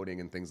spotting and loading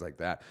and things like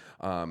that.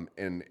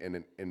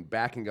 And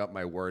backing up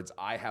my words,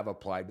 I have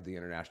applied to the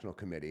International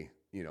Committee,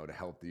 to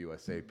help the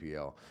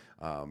USAPL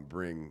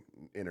bring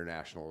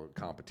international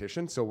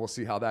competition. So we'll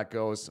see how that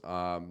goes.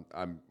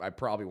 I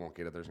probably won't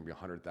get it. There's going to be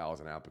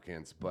 100,000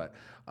 applicants, but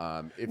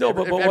if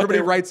everybody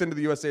writes into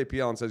the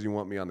USAPL and says you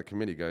want me on the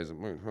committee, guys,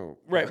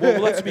 right.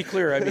 Well, let's be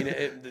clear. I mean,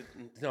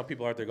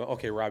 people out there go,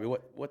 okay, Robbie,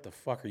 what the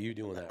fuck are you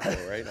doing that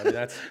for, right? I mean,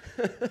 that's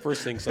the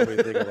first thing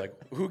somebody think of, like,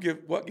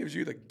 what gives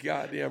you the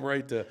goddamn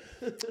right to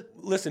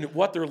listen?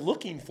 What they're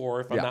looking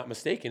for, if I'm not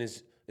mistaken,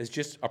 is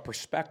just a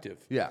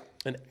perspective. Yeah.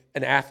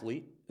 An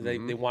athlete. They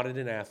wanted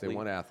an athlete. They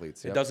want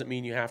athletes. It doesn't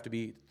mean you have to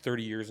be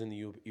 30 years in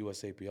the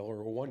USAPL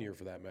or 1 year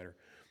for that matter.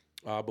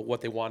 But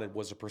what they wanted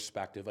was a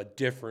perspective, a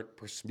different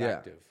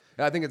perspective.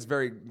 Yeah. I think it's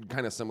very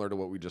kind of similar to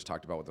what we just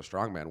talked about with the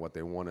strongman. What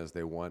they want is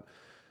they want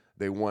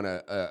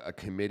a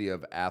committee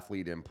of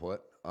athlete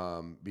input,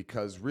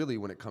 because really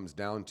when it comes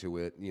down to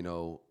it,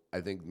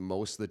 I think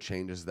most of the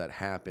changes that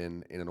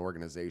happen in an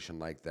organization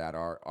like that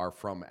are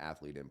from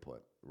athlete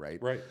input.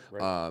 Right.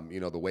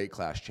 The weight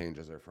class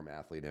changes are from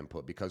athlete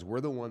input, because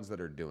we're the ones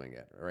that are doing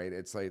it. Right.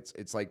 It's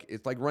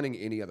like running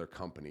any other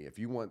company. If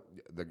you want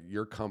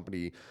your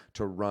company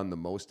to run the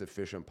most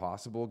efficient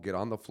possible, get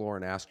on the floor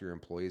and ask your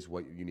employees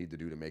what you need to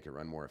do to make it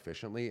run more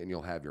efficiently, and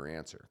you'll have your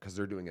answer, because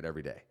they're doing it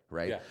every day.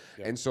 Right. Yeah.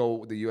 And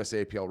so the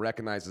USAPL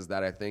recognizes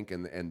that, I think,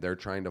 and they're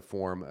trying to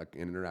form an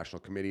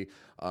international committee,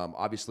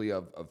 obviously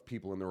of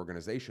people in their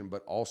organization,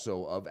 but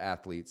also of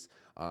athletes,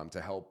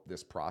 to help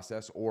this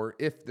process, or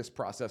if this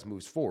process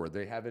moves forward.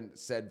 They haven't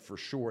said for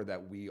sure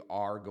that we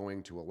are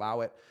going to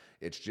allow it.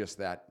 It's just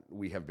that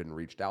we have been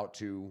reached out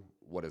to.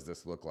 What does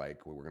this look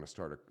like? We're going to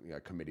start a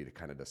committee to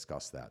kind of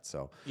discuss that.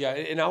 So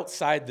and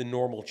outside the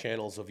normal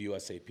channels of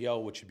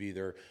USAPL, which would be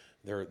their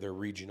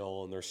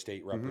regional and their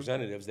state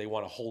representatives, they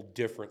want a whole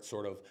different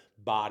sort of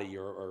body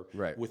or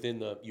within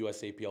the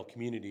USAPL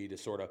community to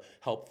sort of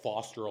help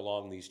foster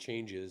along these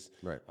changes,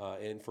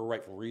 and for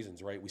rightful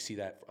reasons, right? We see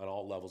that on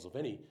all levels of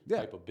any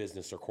type of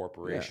business or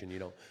corporation,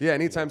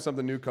 anytime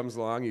something new comes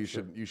along, you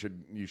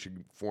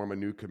should form a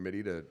new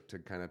committee to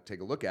kind of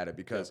take a look at it,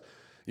 because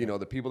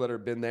the people that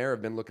have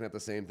been looking at the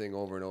same thing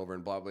over and over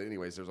and blah, blah.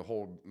 Anyways, there's a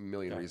whole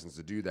million reasons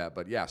to do that.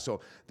 But so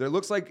it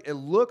looks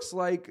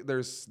like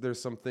there's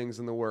some things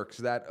in the works.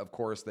 That, of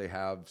course, they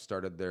have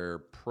started their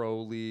pro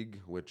league,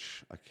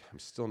 which I'm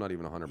still not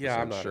even 100% sure.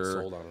 Yeah, I'm not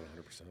sold on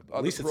it 100%. But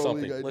at least it's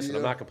something. Listen,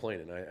 I'm not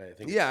complaining. I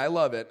think. Yeah, I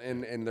love it.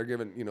 And they're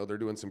giving, they're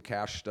doing some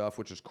cash stuff,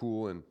 which is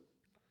cool. And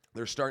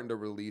they're starting to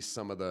release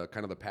some of the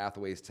kind of the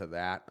pathways to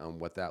that,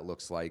 what that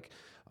looks like,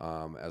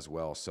 as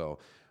well. So,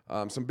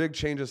 some big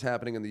changes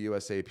happening in the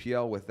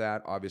USAPL with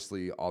that.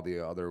 Obviously, all the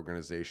other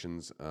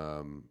organizations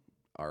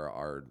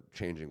are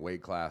changing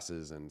weight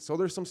classes, and so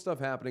there's some stuff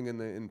happening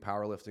in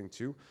powerlifting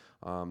too,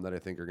 that I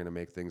think are going to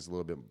make things a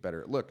little bit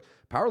better. Look,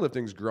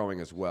 powerlifting's growing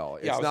as well.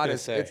 Yeah,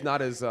 It's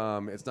not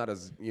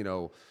as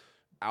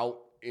out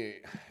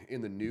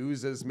in the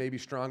news as maybe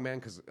strongman,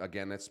 because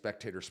again, that's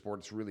spectator sport.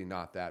 It's really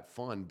not that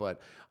fun,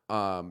 but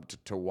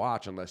to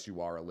watch unless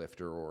you are a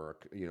lifter or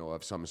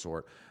of some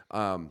sort.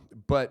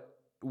 But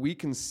we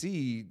can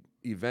see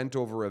event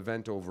over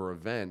event over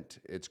event,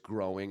 it's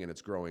growing, and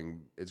it's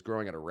growing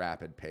at a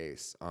rapid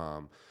pace.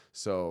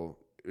 So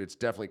it's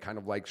definitely kind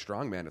of like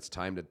strongman. It's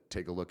time to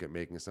take a look at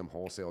making some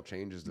wholesale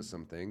changes to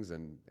some things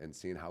and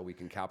seeing how we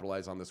can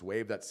capitalize on this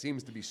wave that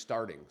seems to be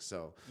starting.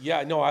 So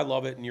yeah, no, I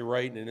love it, and you're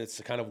right. And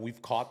it's kind of,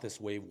 we've caught this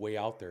wave way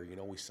out there.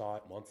 We saw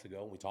it months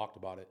ago, and we talked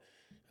about it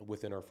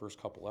within our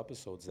first couple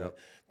episodes that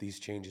these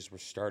changes were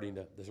starting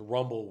to. There's a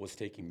rumble was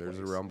taking place.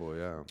 There's a rumble,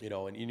 yeah.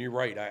 And you're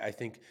right. I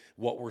think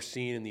what we're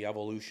seeing in the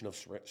evolution of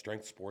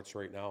strength sports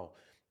right now,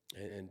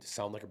 and to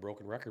sound like a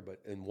broken record, but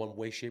in one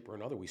way, shape, or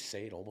another, we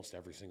say it almost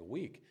every single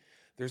week.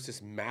 There's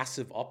this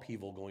massive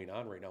upheaval going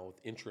on right now with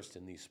interest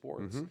in these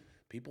sports. Mm-hmm.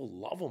 People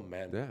love them,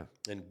 man. Yeah.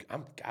 And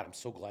I'm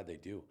so glad they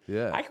do.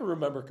 Yeah. I can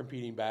remember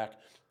competing back,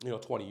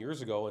 20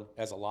 years ago, and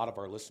as a lot of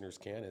our listeners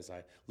can, as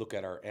I look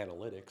at our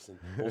analytics, and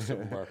most of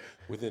them are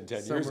within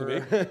 10 years of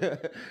me.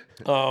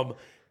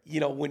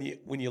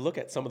 When you look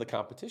at some of the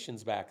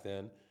competitions back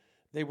then,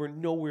 they were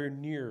nowhere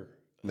near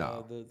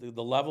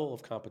the level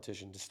of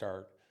competition to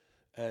start.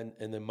 And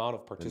the amount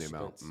of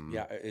participants,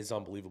 is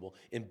unbelievable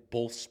in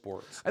both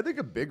sports. I think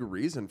a big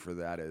reason for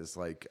that is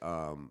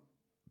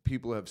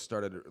people have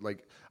started,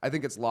 I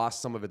think it's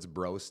lost some of its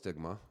bro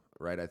stigma,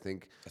 right? I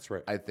think that's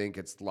right. I think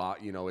it's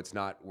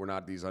we're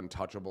not these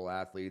untouchable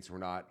athletes. We're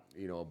not,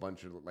 a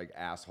bunch of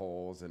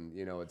assholes, and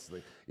it's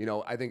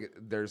I think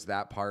there's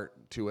that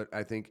part to it.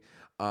 I think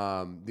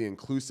the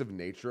inclusive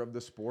nature of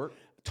the sport.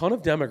 Ton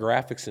of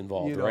demographics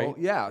involved, right?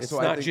 Yeah, it's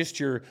so not just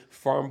your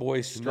farm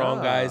boys,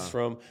 strong guys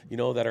from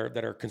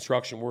that are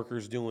construction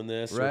workers doing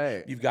this.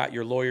 Right. You've got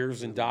your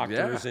lawyers and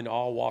doctors in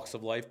all walks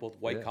of life, both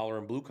white collar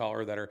and blue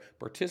collar, that are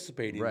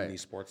participating in these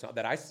sports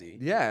that I see.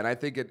 Yeah, and I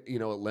think it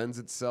it lends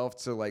itself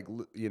to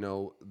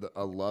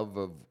a love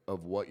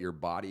of what your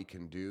body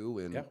can do,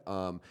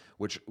 and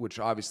which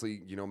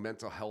obviously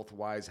mental health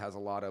wise has a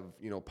lot of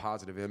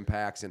positive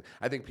impacts, and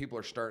I think people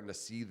are starting to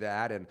see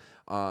that, and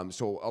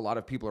so a lot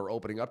of people are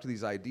opening up to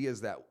these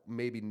ideas that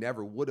maybe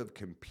never would have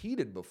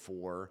competed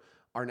before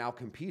are now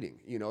competing.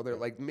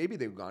 They're maybe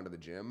they've gone to the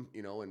gym,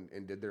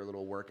 and did their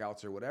little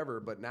workouts or whatever,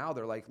 but now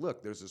they're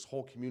look, there's this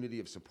whole community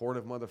of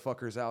supportive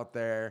motherfuckers out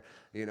there,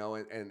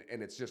 and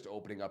it's just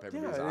opening up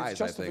everybody's eyes. It's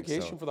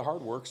justification, I think, for the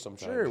hard work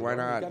sometimes. Sure, why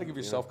not? You got to give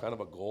yourself kind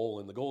of a goal,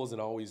 and the goal isn't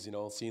always,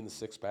 seeing the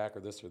six pack or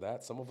this or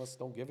that. Some of us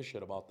don't give a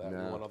shit about that.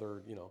 No. We want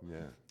other,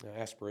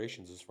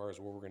 aspirations as far as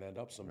where we're going to end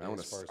up someday. I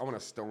want to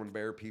stone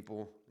bear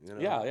people.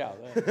 Yeah,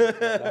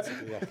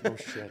 no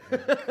shit,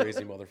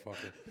 crazy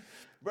motherfucker.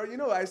 But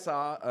I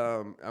saw,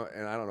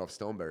 and I don't know if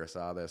Stone Bear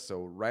saw this.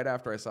 So right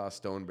after I saw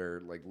Stone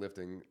Bear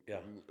lifting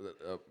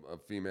a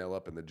female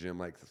up in the gym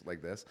like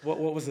this. What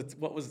was it?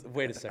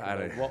 Wait a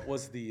second. What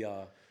was the?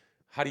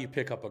 How do you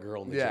pick up a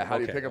girl in the gym? Yeah, how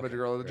do you pick up a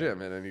girl in the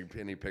gym? And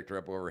then he picked her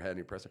up over her head and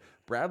he pressed her.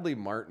 Bradley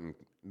Martin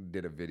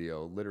did a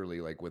video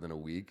literally within a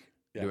week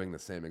doing the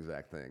same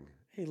exact thing.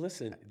 Hey,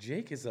 listen,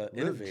 Jake is an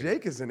innovator.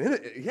 Jake is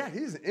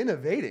he's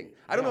innovating.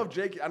 I don't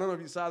know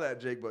if you saw that,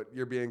 Jake, but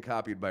you're being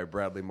copied by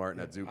Bradley Martin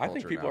at Zoo Culture. I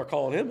think people are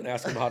calling him and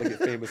asking him how to get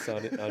famous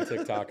on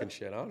TikTok and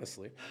shit,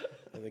 honestly.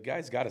 And the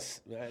guy's got his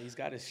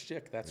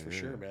shtick, that's for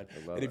sure, man.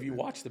 And if you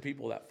watch the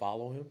people that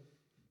follow him,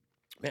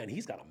 man,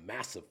 he's got a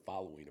massive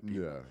following of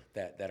people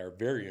that are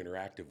very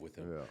interactive with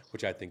him,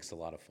 which I think is a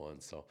lot of fun.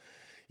 So,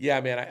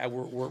 yeah, man,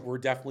 we're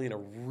definitely in a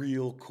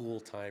real cool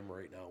time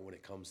right now when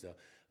it comes to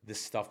this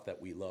stuff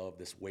that we love,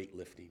 this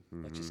weightlifting.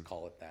 Let's just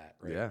call it that,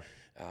 right?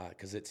 Yeah.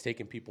 Because it's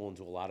taken people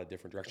into a lot of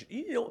different directions.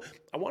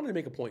 I wanted to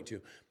make a point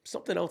too.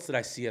 Something else that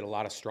I see at a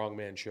lot of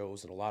strongman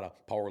shows and a lot of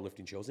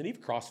powerlifting shows, and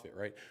even CrossFit,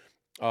 right,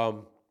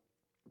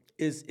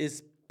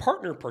 is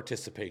partner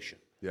participation.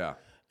 Yeah.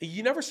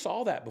 You never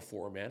saw that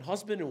before, man.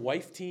 Husband and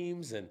wife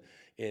teams and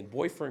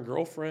boyfriend,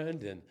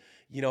 girlfriend, and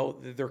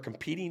they're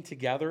competing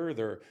together.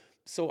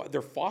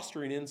 They're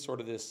fostering in sort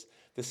of this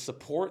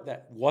support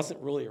that wasn't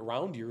really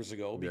around years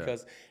ago,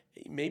 because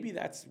maybe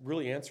that's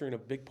really answering a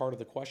big part of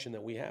the question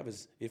that we have,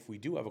 is if we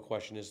do have a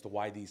question as to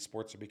why these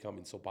sports are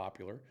becoming so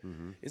popular,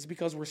 is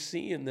because we're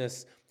seeing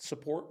this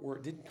support where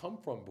it didn't come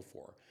from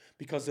before,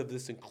 because of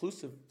this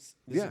inclusive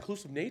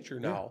nature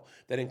now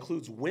that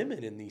includes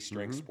women in these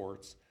strength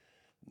sports.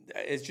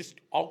 It's just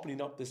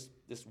opening up this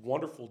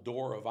wonderful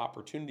door of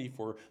opportunity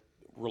for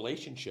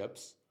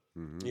relationships,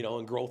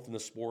 and growth in the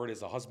sport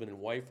as a husband and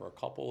wife or a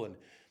couple. And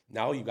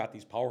now you got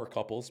these power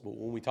couples. But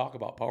when we talk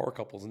about power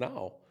couples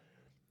now,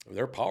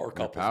 They're power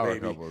couples, power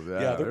baby. couples, yeah.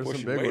 They're There's some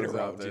pushing big weight ones out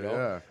around, there, you know.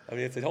 yeah. I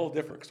mean, it's a whole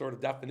different sort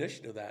of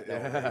definition of that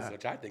nowadays,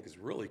 which I think is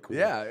really cool.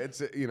 Yeah, it's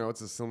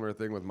a similar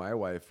thing with my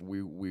wife.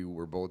 We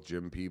were both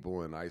gym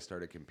people, and I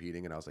started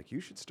competing, and I was like,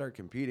 you should start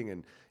competing.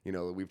 And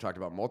we've talked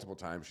about multiple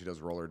times. She does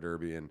roller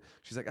derby, and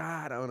she's like,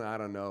 I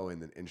don't know.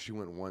 And she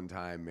went one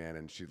time, man,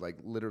 and she like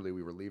literally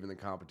we were leaving the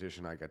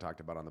competition, like I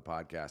talked about on the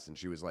podcast, and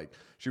she was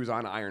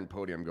on Iron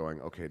Podium,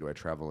 going, okay, do I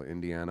travel to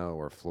Indiana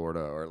or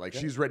Florida, or like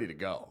she's ready to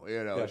go.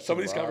 Yeah, some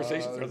of these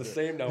conversations are the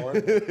same now,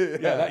 aren't they?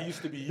 Yeah, that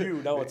used to be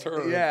you. Now it's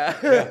her. Yeah.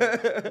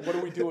 What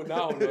are we doing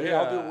now?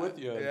 Yeah, I'll do it with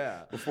you.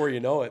 And before you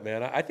know it,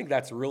 man, I think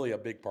that's really a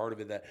big part of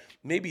it that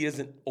maybe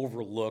isn't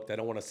overlooked. I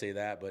don't want to say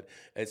that, but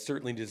it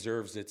certainly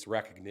deserves its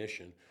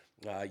recognition.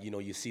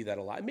 You see that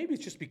a lot. Maybe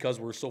it's just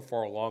because we're so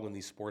far along in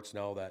these sports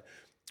now that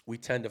we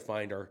tend to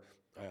find our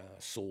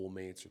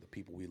soulmates or the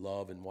people we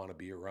love and want to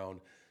be around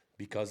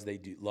because they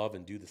do love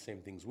and do the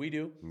same things we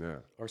do. Yeah.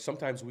 Or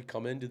sometimes we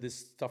come into this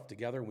stuff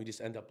together and we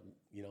just end up,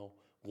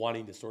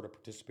 wanting to sort of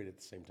participate at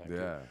the same time.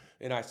 Yeah. Too.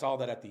 And I saw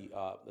that at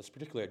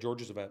particularly at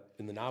George's event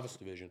in the novice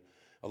division,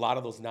 a lot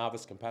of those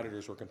novice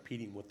competitors were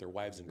competing with their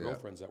wives and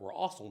girlfriends that were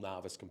also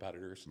novice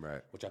competitors,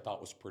 right. which I thought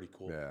was pretty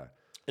cool. Yeah.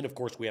 And of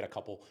course, we had a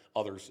couple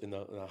others in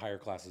the higher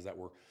classes that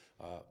were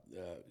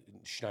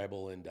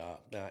Schneibel and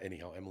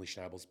Emily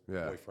Schneibel's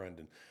boyfriend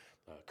and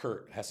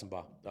Kurt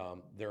Hessenbach.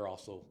 They're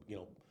also,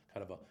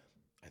 kind of a.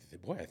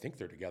 I think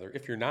they're together.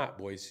 If you're not,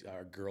 boys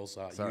or girls,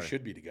 you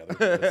should be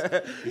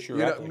together. You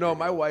sure no,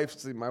 my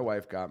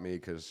wife got me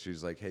because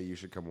she's like, hey, you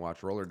should come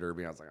watch roller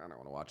derby. I was like, I don't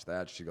want to watch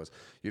that. She goes,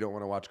 you don't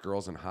want to watch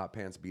girls in hot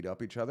pants beat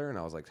up each other? And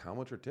I was like, how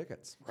much are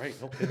tickets? Right.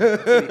 Okay.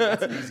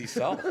 That's an easy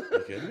sell. Are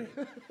you kidding me?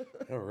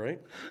 All right.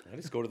 I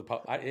just go to the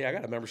pub. I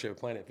got a membership at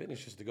Planet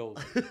Fitness just to go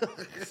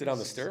sit on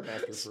the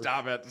Stairmaster.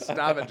 Stop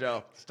it,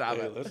 Joe. Stop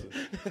it. Listen,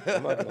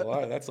 I'm not gonna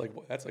lie. That's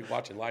like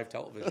watching live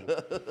television.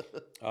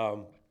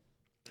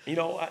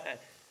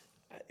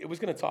 I was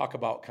going to talk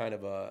about kind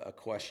of a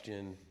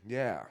question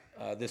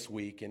this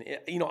week. And,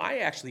 I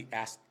actually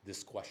asked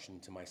this question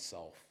to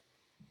myself.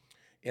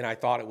 And I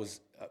thought it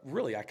was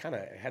really, I kind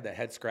of had that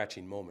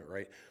head-scratching moment,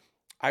 right?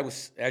 I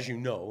was, as you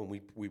know,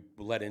 and we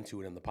led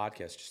into it in the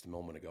podcast just a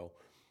moment ago,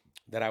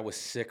 that I was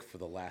sick for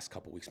the last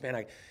couple weeks.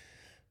 Man,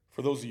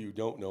 for those of you who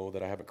don't know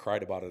that I haven't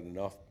cried about it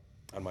enough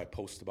on my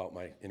post about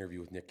my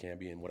interview with Nick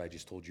Camby and what I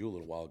just told you a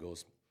little while ago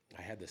is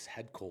I had this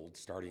head cold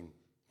starting,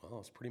 well,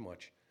 it's pretty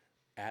much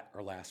at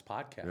our last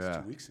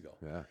podcast 2 weeks ago.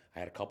 Yeah. I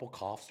had a couple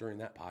coughs during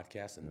that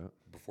podcast, and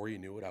before you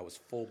knew it, I was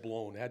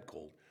full-blown head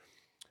cold.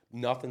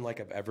 Nothing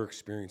like I've ever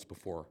experienced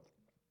before.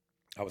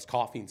 I was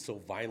coughing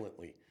so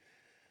violently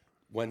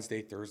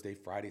Wednesday, Thursday,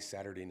 Friday,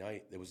 Saturday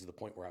night. It was to the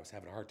point where I was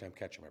having a hard time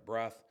catching my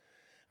breath.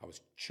 I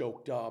was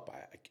choked up.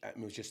 It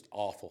was just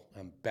awful.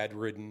 I'm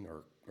bedridden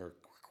or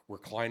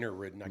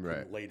recliner-ridden. I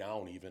couldn't lay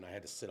down even. I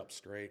had to sit up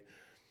straight.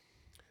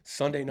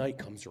 Sunday night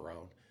comes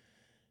around.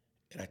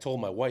 And I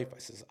told my wife, I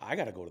says, I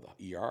got to go to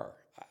the ER.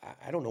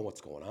 I don't know what's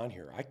going on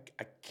here. I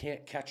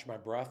can't catch my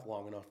breath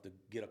long enough to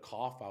get a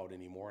cough out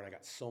anymore. And I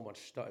got so much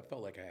stuff. It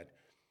felt like I had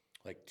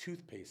like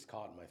toothpaste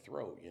caught in my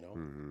throat,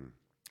 Mm-hmm.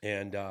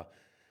 And I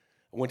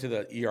went to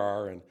the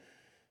ER and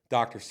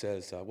doctor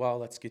says, well,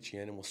 let's get you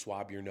in and we'll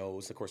swab your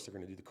nose. Of course, they're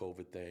going to do the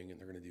COVID thing and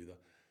they're going to do the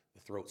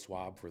throat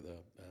swab for the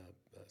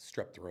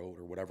strep throat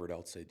or whatever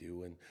else they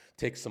do and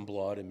take some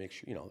blood and make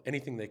sure,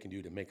 anything they can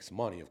do to make some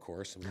money, of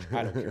course, which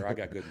I don't care. I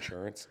got good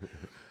insurance.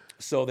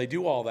 So they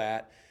do all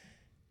that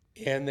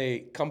and they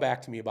come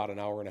back to me about an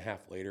hour and a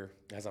half later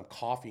as I'm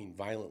coughing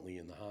violently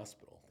in the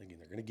hospital, thinking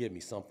they're going to give me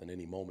something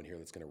any moment here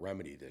that's going to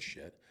remedy this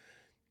shit.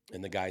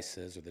 And the guy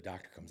says, or the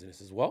doctor comes in and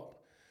says, well,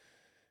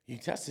 you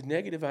tested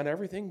negative on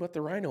everything but the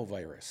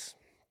rhinovirus.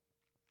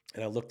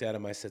 And I looked at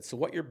him, I said, so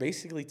what you're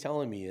basically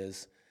telling me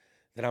is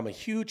that I'm a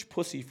huge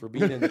pussy for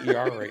being in the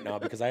ER right now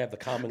because I have the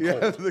common cold. You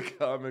have the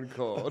common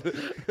cold.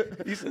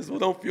 He says, well,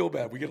 don't feel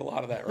bad. We get a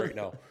lot of that right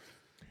now.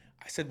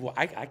 I said, well,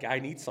 I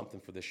need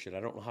something for this shit. I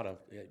don't know how to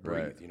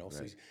breathe,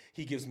 So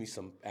he gives me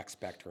some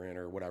Expectorant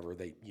or whatever.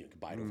 They can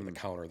buy it over the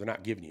counter. They're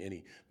not giving you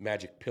any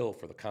magic pill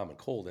for the common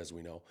cold, as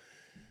we know.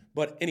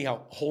 But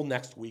anyhow, whole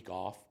next week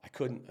off, I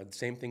couldn't. The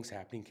same thing's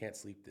happening. Can't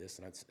sleep this.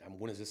 And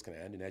when is this going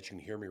to end? And as you can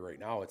hear me right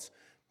now, it's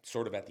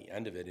sort of at the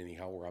end of it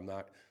anyhow, where I'm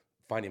not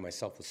finding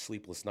myself with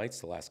sleepless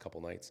nights the last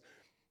couple nights.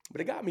 But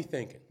it got me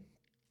thinking.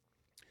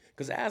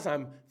 Because as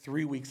I'm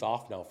 3 weeks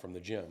off now from the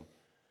gym,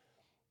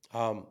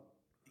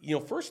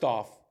 first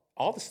off,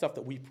 all the stuff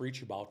that we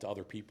preach about to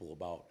other people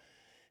about,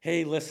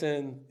 hey,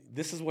 listen,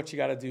 this is what you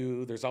got to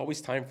do. There's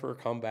always time for a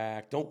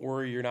comeback. Don't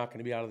worry, you're not going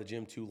to be out of the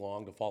gym too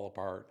long to fall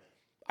apart.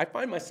 I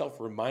find myself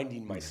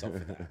reminding myself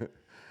of that.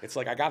 It's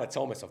like I got to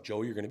tell myself,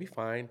 Joe, you're going to be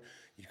fine.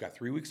 You've got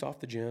 3 weeks off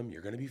the gym.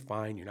 You're going to be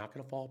fine. You're not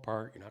going to fall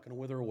apart. You're not going to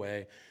wither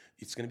away.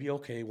 It's going to be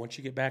okay. Once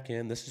you get back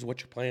in, this is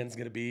what your plan's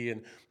going to be.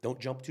 And don't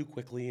jump too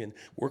quickly and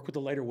work with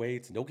the lighter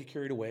weights and don't get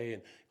carried away.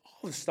 And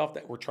all the stuff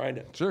that we're trying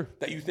to,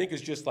 that you think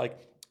is just like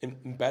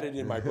embedded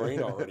in my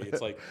brain already.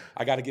 It's like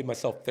I got to give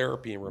myself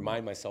therapy and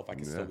remind myself I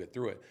can still get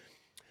through it.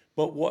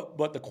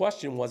 But the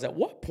question was, at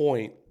what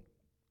point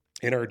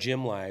in our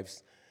gym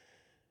lives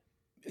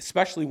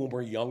especially when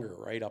we're younger,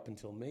 right? Up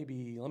until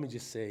maybe, let me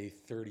just say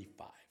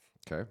 35.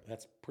 Okay.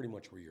 That's pretty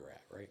much where you're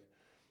at, right?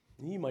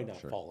 You might not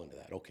fall into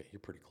that. Okay, you're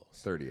pretty close.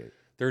 38.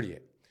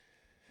 38.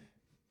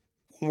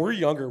 When we're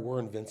younger, we're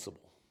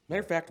invincible.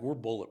 Matter of fact, we're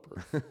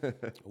bulletproof.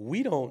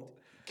 We don't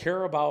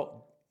care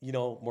about,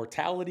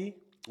 mortality.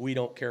 We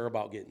don't care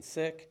about getting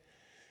sick.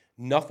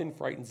 Nothing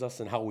frightens us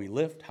in how we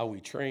lift, how we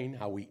train,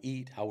 how we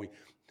eat, how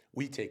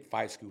we take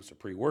 5 scoops of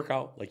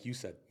pre-workout, like you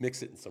said,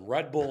 mix it in some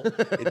Red Bull.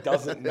 It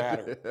doesn't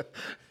matter.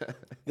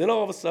 Then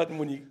all of a sudden,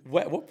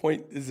 at what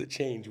point does it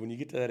change? When you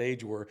get to that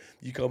age where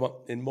you come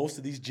up, and most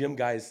of these gym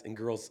guys and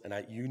girls, and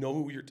you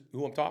know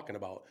who I'm talking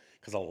about,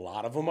 because a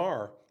lot of them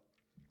are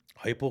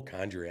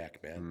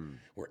hypochondriac, man,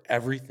 where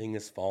everything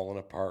is falling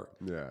apart.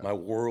 Yeah. My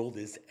world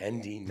is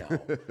ending now.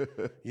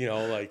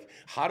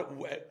 How do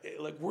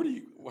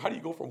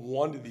you go from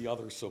one to the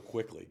other so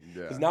quickly?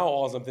 Because now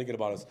all I'm thinking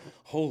about is,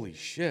 holy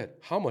shit,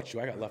 how much do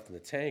I got left in the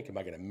tank? Am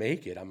I gonna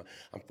make it? I'm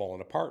falling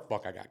apart.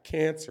 Fuck, I got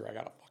cancer. I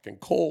got a fucking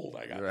cold.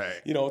 I got,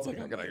 it's like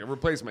I gotta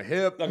replace my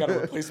hip. I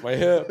gotta replace my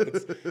hip.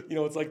 It's,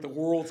 it's like the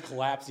world's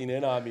collapsing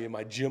in on me, and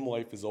my gym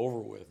life is over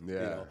with.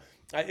 Yeah.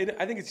 I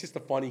think it's just a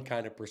funny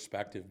kind of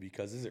perspective,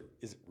 because is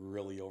it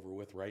really over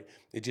with, right?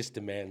 It just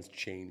demands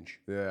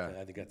change. Yeah. And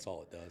I think that's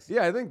all it does.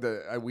 Yeah, I think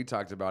we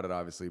talked about it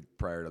obviously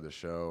prior to the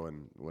show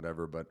and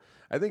whatever, but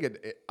I think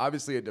it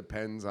obviously it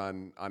depends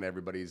on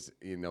everybody's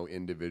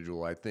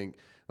individual. I think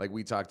like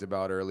we talked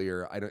about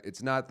earlier,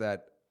 it's not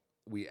that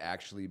we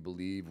actually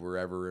believe we're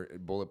ever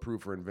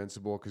bulletproof or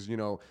invincible, because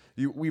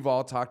we've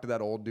all talked to that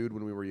old dude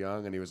when we were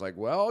young, and he was like,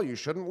 well, you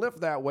shouldn't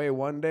live that way.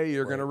 One day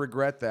you're gonna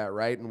regret that,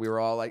 right? And we were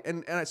all like,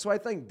 so I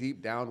think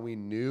deep down we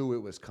knew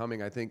it was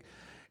coming. I think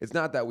it's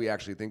not that we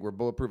actually think we're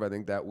bulletproof. I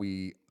think that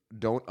we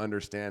don't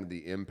understand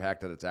the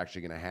impact that it's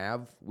actually gonna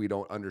have. We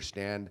don't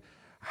understand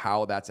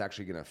how that's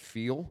actually gonna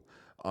feel.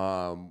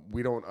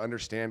 We don't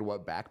understand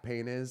what back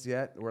pain is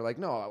yet. We're like,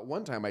 no,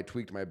 one time I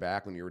tweaked my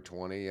back when you were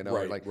 20,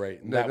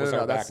 Right.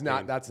 No, that's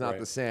not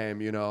the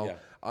same, Yeah.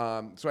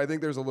 So I think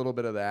there's a little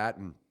bit of that.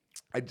 And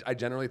I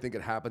generally think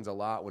it happens a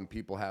lot when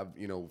people have,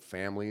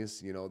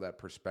 families, that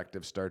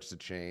perspective starts to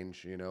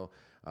change,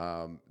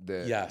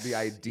 the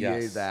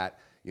idea that,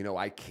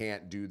 I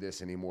can't do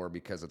this anymore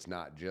because it's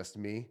not just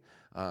me.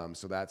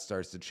 So that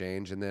starts to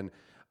change. And then,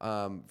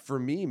 for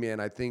me, man,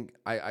 I think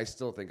I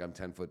still think I'm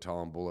 10 foot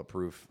tall and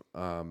bulletproof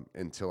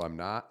until I'm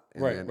not,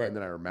 and then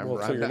I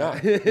remember I'm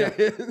not.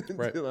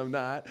 Until I'm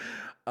not.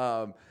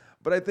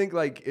 But I think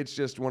like it's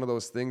just one of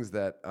those things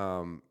that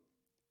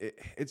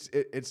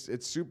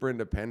it's super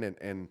independent,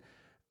 and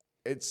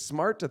it's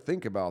smart to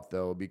think about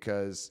though,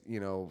 because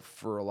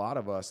for a lot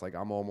of us, like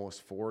I'm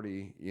almost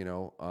 40,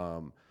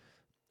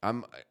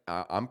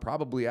 I'm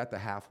probably at the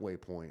halfway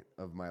point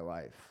of my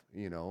life,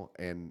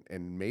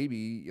 and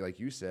maybe like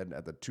you said,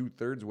 at the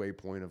 2/3 way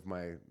point of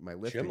my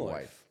lifting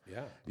life.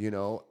 Yeah.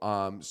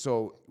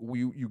 So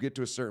you get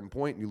to a certain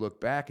point and you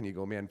look back and you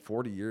go, man,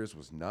 40 years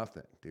was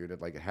nothing, dude.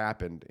 It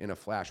happened in a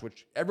flash,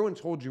 which everyone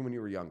told you when you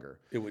were younger.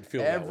 It would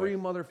feel every that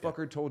way.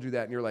 motherfucker told you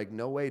that, and you're like,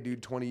 no way,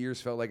 dude. 20 years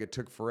felt like it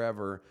took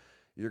forever.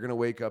 You're gonna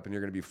wake up and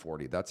you're gonna be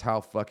 40. That's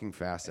how fucking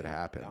fast it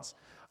happens.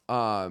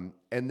 And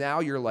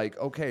now you're like,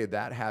 okay,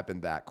 that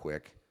happened that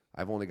quick.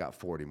 I've only got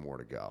 40 more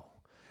to go.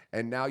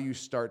 And now you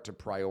start to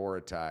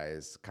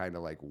prioritize kind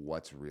of like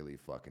what's really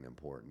fucking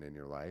important in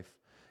your life,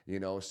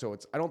 So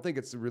I don't think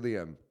it's really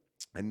a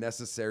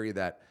necessary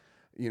that,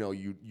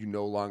 you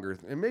no longer,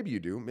 and maybe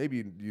you do,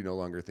 maybe you no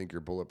longer think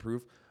you're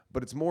bulletproof,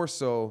 but it's more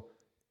so,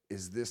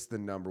 is this the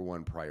number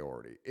one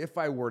priority? If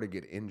I were to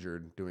get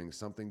injured doing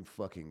something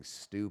fucking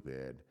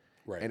stupid,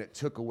 and it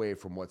took away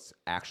from what's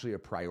actually a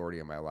priority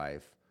in my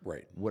life,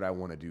 would I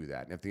want to do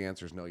that? And if the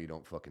answer is no, you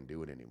don't fucking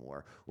do it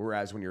anymore.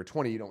 Whereas when you're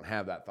 20, you don't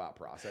have that thought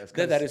process.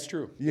 That is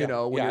true. When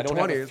you're I don't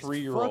 20, have a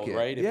 3-year-old,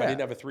 right? If Yeah. I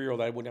didn't have a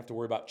 3-year-old, I wouldn't have to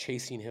worry about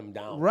chasing him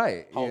down.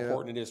 Right. How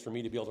important it is for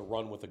me to be able to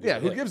run with a good Yeah,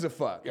 who leg. gives a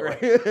fuck? Yeah, right.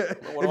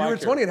 If you were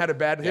 20 and had a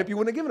bad hip, you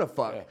wouldn't have given a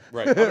fuck. Yeah,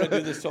 right. I'm going to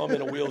do this till I'm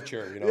in a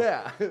wheelchair,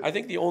 Yeah. I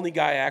think the only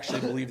guy I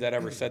actually believe that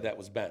ever said that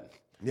was Ben.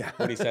 Yeah.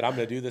 When he said, I'm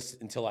going to do this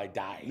until I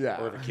die,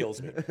 Yeah. or if it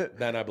kills me.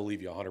 Ben, I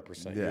believe you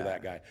 100%. Yeah. You're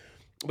that guy.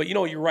 But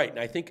you're right. And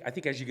I think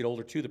as you get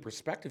older too, the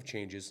perspective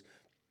changes,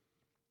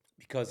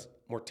 because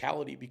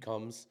mortality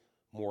becomes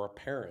more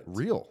apparent.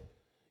 Real.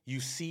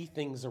 You see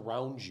things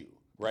around you,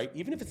 right?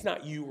 Even if it's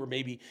not you or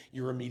maybe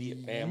your immediate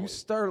family. You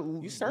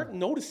start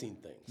noticing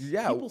things.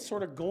 Yeah. People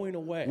sort of going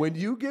away. When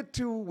you get,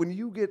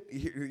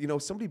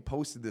 somebody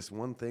posted this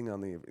one thing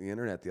on the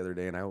internet the other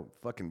day, and I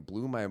fucking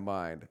blew my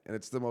mind. And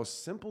it's the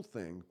most simple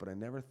thing, but I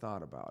never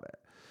thought about it.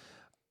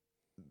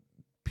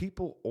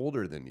 People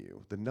older than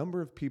you, the number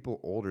of people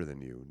older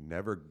than you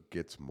never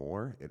gets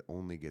more. It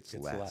only gets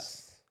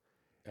less.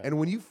 Yeah. And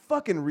when you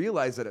fucking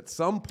realize that at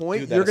some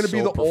point you're going to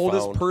be the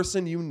oldest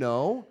person you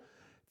know,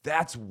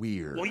 that's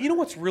weird. Well,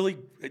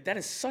 that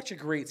is such a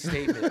great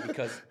statement,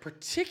 because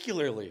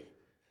particularly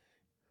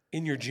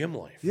in your gym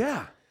life.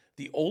 Yeah.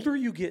 The older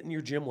you get in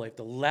your gym life,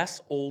 the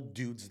less old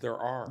dudes there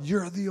are.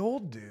 You're the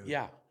old dude.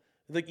 Yeah.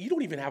 Like, you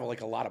don't even have a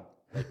lot of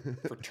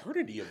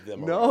fraternity of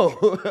them.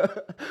 No.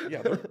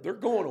 Yeah, they're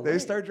going away. They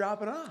start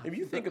dropping off. If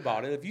you think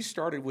about it, if you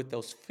started with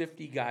those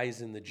 50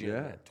 guys in the gym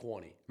Yeah. at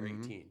 20 or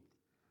 18,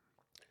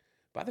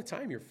 by the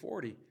time you're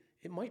 40,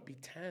 it might be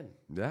 10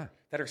 Yeah.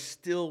 that are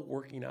still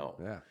working out.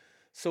 Yeah.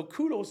 So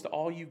kudos to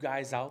all you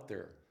guys out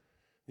there.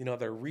 You know,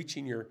 they're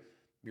reaching your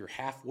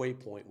halfway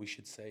point, we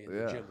should say, in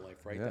the gym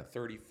life, right? Yeah. That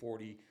 30,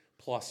 40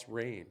 plus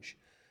range.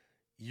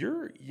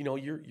 You're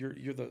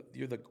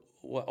the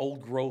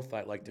old growth,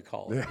 I like to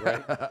call it,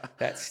 right?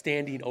 That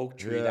standing oak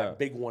tree, that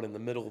big one in the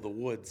middle of the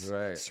woods,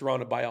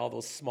 surrounded by all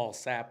those small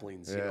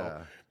saplings. You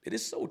know, it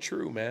is so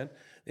true, man.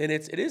 And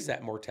it is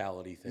that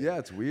mortality thing. Yeah,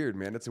 it's weird,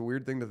 man. It's a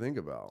weird thing to think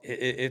about.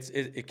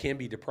 It can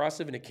be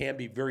depressive and it can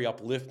be very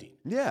uplifting.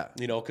 Yeah.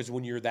 You know, because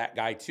when you're that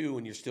guy too,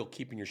 and you're still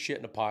keeping your shit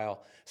in a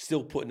pile,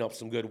 still putting up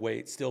some good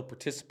weight, still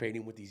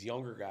participating with these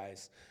younger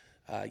guys,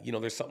 you know,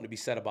 there's something to be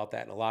said about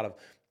that,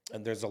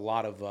 and there's a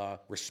lot of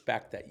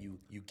respect that you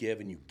give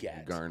and you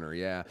get. Garner,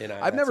 yeah. And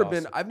I've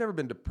never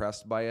been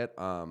depressed by it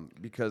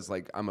because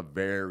like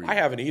I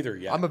haven't either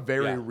yet. I'm a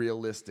very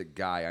realistic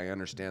guy. I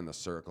understand the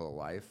circle of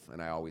life,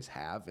 and I always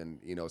have. And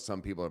you know,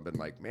 some people have been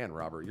like, "Man,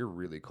 Robert, you're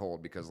really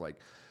cold," because like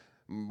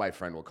my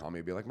friend will call me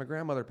and be like, "My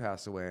grandmother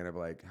passed away," and I'll be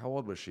like, "How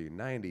old was she?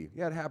 90."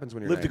 Yeah, it happens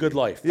when you're lived 90. a good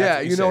life.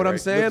 Yeah, you know what I'm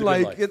right? saying? Lived a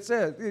Like good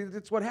life.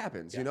 it's what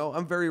happens. You know,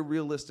 I'm a very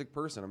realistic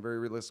person. I'm very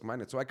realistic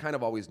minded. So I kind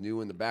of always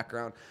knew in the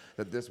background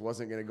that this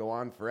wasn't going to go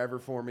on forever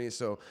for me.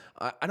 So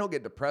I don't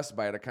get depressed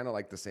by it. I kind of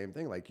like the same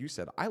thing. Like you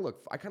said, I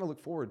kind of look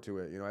forward to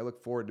it. You know, I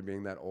look forward to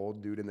being that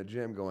old dude in the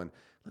gym going,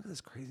 "Look at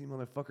this crazy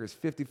motherfucker. He's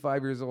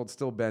 55 years old,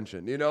 still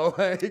benching." You know,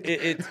 like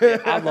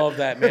I love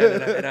that,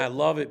 man, and I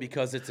love it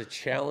because it's a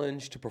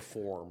challenge to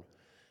perform.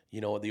 You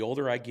know, the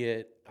older I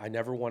get, I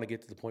never want to get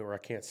to the point where I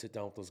can't sit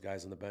down with those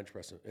guys on the bench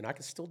press, and I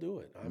can still do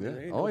it. I mean,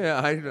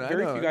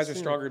 very few guys are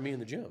stronger than me in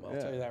the gym. I'll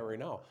tell you that right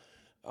now.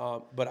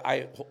 But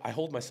I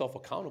hold myself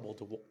accountable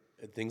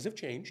to things have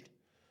changed.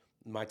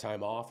 My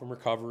time off and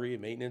recovery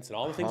and maintenance and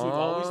all the things we've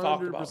always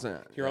talked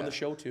about here on the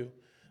show too.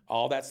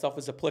 All that stuff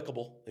is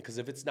applicable because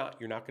if it's not,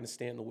 you're not going to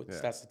stand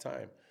the test of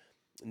time.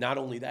 Not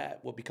only that,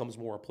 what becomes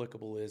more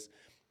applicable is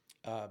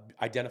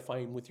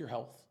identifying with your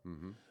health.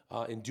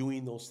 And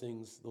doing those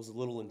things, those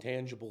little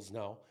intangibles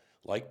now,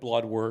 like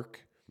blood work,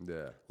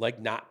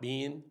 like not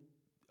being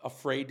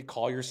afraid to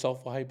call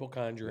yourself a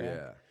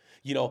hypochondriac.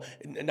 You know,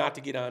 not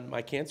to get on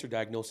my cancer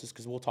diagnosis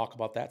because we'll talk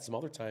about that some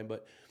other time,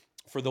 but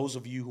for those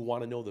of you who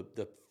want to know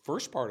the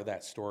first part of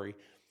that story,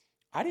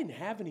 I didn't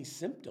have any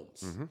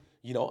symptoms.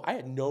 You know, I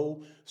had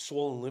no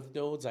swollen lymph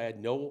nodes. I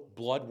had no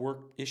blood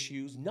work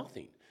issues,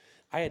 nothing.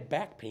 I had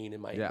back pain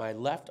in my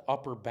left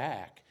upper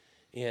back.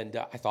 And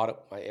I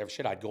thought,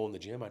 I'd go in the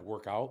gym, I'd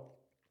work out,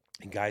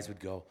 and guys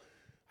would go,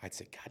 I'd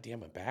say, "God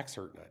damn, my back's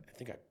hurting. I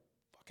think I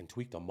fucking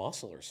tweaked a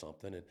muscle or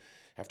something." And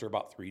after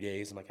about 3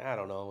 days, I'm like, "I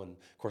don't know." And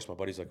of course, my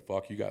buddy's like,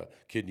 "Fuck, you got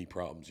kidney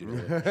problems." You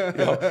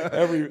know,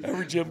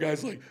 every gym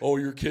guy's like, "Oh,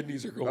 your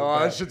kidneys are going oh,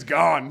 bad. that shit's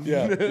gone."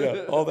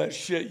 Yeah. All that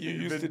shit you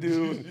used to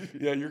do.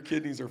 Yeah, your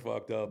kidneys are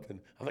fucked up.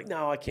 And I'm like,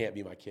 "No, I can't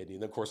be my kidney."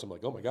 And then, of course, I'm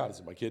like, "Oh my God, is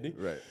it my kidney?"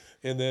 Right.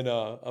 And then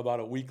about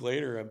a week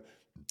later,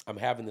 I'm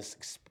having this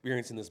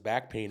experience in this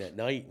back pain at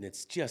night, and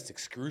it's just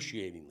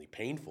excruciatingly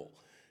painful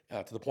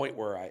to the point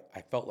where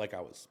I felt like I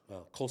was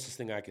closest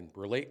thing I can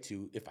relate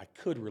to, if I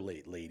could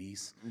relate,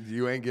 ladies.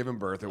 You ain't giving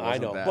birth. It wasn't I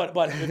know, that.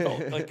 but it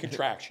felt like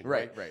contraction.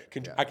 Right.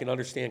 I can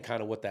understand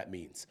kind of what that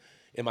means.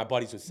 And my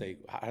buddies would say,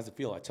 "How does it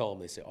feel?" I tell them,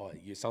 they say, "Oh,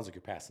 it sounds like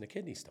you're passing a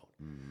kidney stone."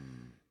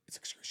 It's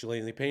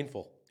excruciatingly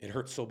painful. It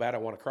hurts so bad I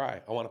want to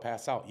cry. I want to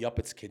pass out. Yup,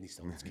 it's a kidney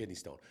stone. It's a kidney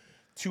stone.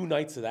 2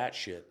 nights of that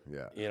shit,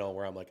 you know,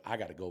 where I'm like, I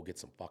got to go get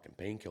some fucking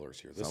painkillers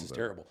here. This is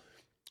terrible.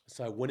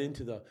 So I went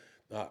into the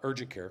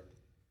urgent care,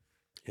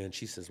 and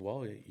she says,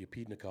 "Well, you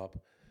peed in a cup.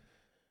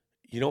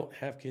 You don't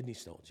have kidney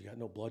stones. You got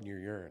no blood in your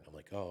urine." I'm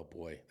like, "Oh,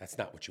 boy, that's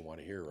not what you want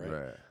to hear,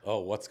 right? Oh,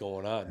 what's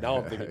going on?" Now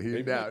I'm thinking,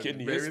 maybe my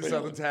kidney is failing.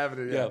 Something's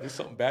happening. Yeah, there's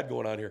something bad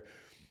going on here.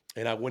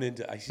 And I went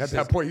into... At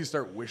that point, you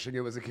start wishing it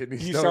was a kidney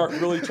stone. You start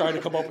really trying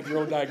to come up with your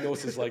own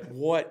diagnosis. Like,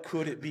 what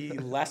could it be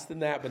less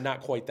than that, but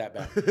not quite that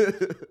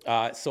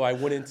bad? So I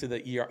went into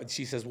the ER.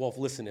 She says, "Well,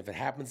 listen, if it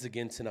happens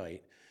again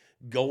tonight,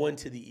 go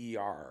into the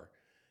ER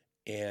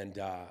and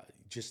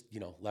just, you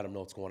know, let them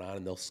know what's going on,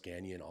 and they'll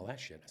scan you and all that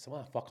shit." I said,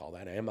 "Well, fuck all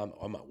that. I'm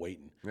not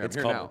waiting. It's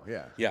coming." Now.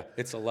 Yeah,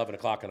 it's 11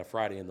 o'clock on a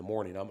Friday in the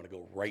morning. I'm going to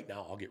go right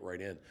now. I'll get right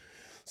in.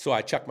 So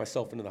I checked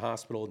myself into the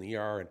hospital in the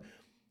ER, and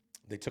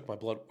they took my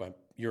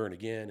urine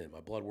again and my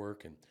blood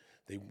work, and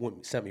they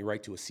sent me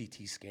right to a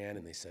CT scan,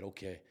 and they said,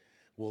 "Okay,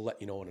 we'll let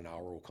you know in an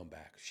hour. We'll come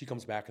back." She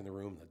comes back in the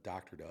room, the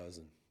doctor does,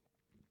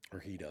 or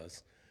he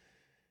does,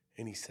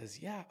 and he says,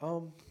 "Yeah,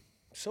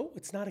 so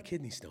it's not a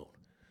kidney stone."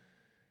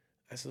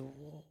 I said,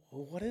 "Well,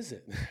 what is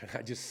it?" And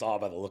I just saw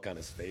by the look on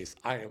his face,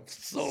 I am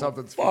so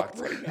Something's fucked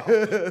fucked. right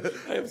now.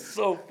 I am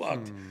so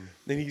fucked.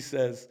 Then he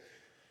says,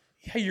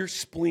 "Yeah, your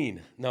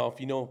spleen." Now, if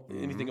you know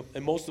anything,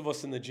 and most of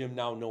us in the gym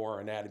now know our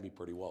anatomy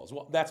pretty well as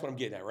well. That's what I'm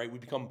getting at, right? We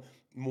become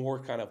more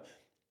kind of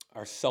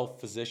our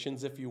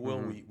self-physicians, if you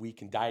will. We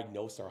can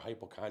diagnose our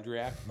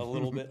hypochondriac a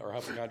little bit, our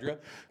hypochondria,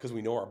 because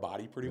we know our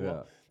body pretty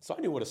well. So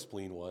I knew what a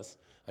spleen was.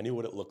 I knew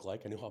what it looked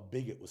like. I knew how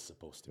big it was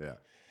supposed to be.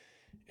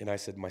 And I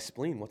said, my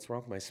spleen, what's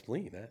wrong with my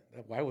spleen?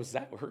 Why was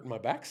that hurting my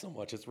back so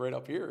much? It's right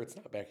up here. It's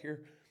not back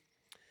here.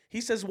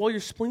 He says, well, your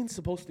spleen's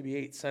supposed to be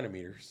 8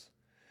 centimeters.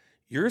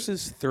 Yours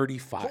is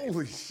 35.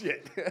 Holy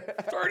shit.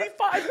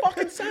 35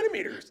 fucking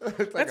centimeters.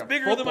 That's like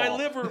bigger than my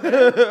liver,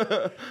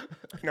 man.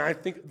 And I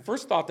think the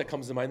first thought that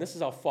comes to mind, this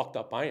is how fucked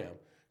up I am.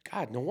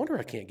 God, no wonder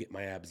I can't get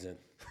my abs in.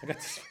 I got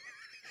this,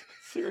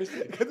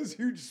 seriously. I got this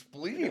huge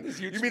spleen. This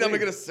huge you mean I'm spleen. going to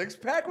get a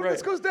six-pack when Right.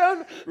 this goes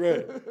down?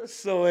 Right.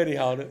 So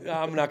anyhow,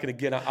 I'm not going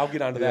to I'll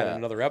get onto that in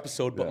another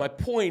episode. But my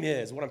point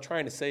is, what I'm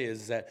trying to say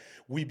is that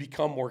we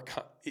become more,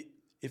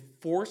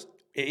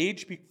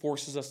 age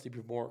forces us to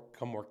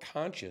become more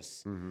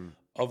conscious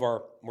of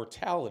our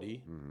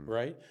mortality,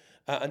 right?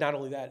 And not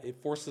only that,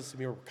 it forces us to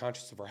be more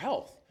conscious of our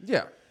health.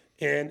 Yeah.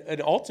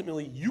 And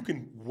ultimately, you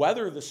can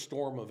weather the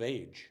storm of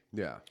age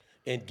Yeah.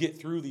 and get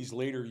through these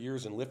later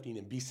years in lifting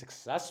and be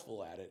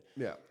successful at it.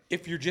 Yeah.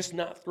 If you're just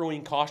not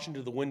throwing caution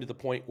to the wind to the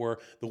point where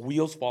the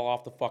wheels fall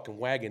off the fucking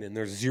wagon and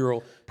there's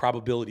zero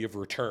probability of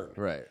return.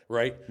 Right.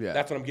 Right? Yeah.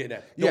 That's what I'm getting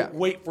at. Yeah. Don't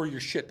wait for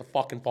your shit to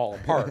fucking fall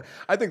apart.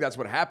 I think that's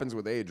what happens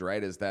with age,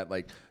 right? Is that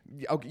like,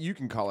 okay, you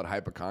can call it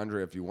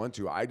hypochondria if you want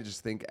to. I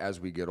just think as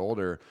we get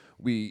older,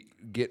 we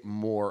get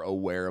more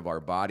aware of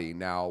our body.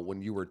 Now,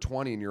 when you were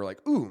 20 and you're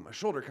like, ooh, my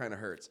shoulder kind of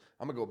hurts.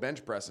 I'm going to go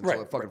bench press until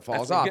Right, it fucking right.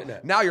 falls That's what I'm off. getting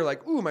at. Now you're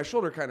like, ooh, my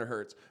shoulder kind of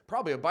hurts.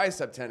 Probably a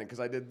bicep tendon because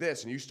I did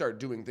this. And you start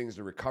doing things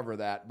to recover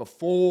that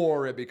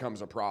before it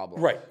becomes a problem.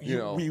 Right. You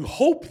know? We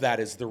hope that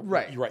is the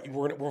Right. Right.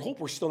 We hope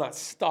we're still not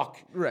stuck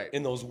Right.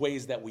 in those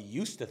ways that we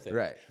used to think.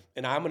 Right.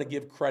 And I'm going to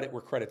give credit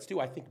where credit's due.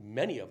 I think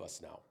many of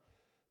us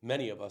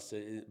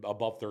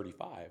above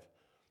 35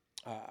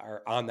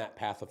 are on that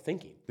path of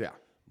thinking. Yeah.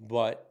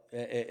 But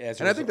as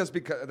And I think that's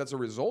because that's a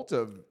result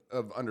of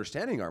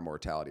understanding our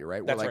mortality,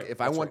 right? Where That's like right.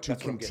 if I That's want right. to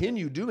That's what I'm getting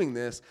continue doing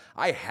this,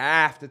 I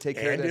have to take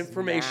care of and this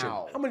information.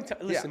 now. How many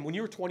times? Listen, when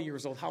you were 20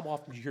 years old, how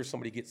often did you hear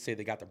somebody say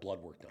they got their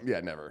blood work done? Yeah,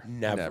 never.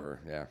 Never.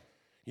 Yeah.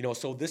 You know,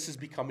 so this is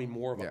becoming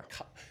more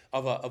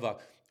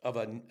of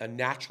a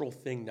natural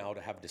thing now to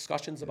have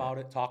discussions about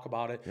it, talk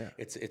about it. Yeah.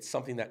 It's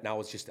something that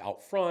now is just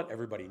out front.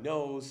 Everybody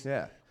knows.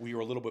 Yeah. We are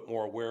a little bit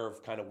more aware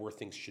of kind of where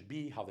things should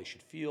be, how they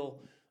should feel,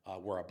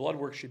 where our blood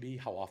work should be,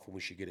 how often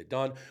we should get it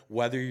done,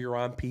 whether you're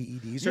on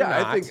PEDs or not.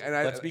 I think, and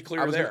let's be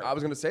clear I was there. Gonna, I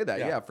was going to say that,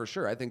 Yeah. yeah, for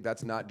sure. I think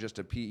that's not just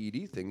a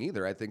PED thing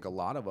either. I think a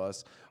lot of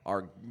us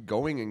are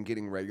going and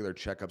getting regular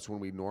checkups when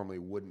we normally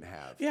wouldn't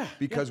have. Yeah,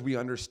 Because we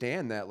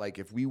understand that, like,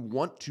 if we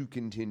want to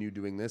continue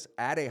doing this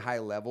at a high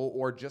level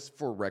or just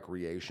for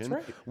recreation,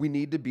 That's right. we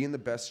need to be in the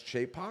best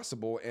shape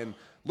possible. And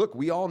look,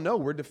 we all know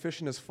we're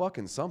deficient as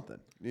fucking something.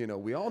 You know,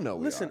 we all know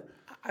we Listen, are.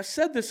 I've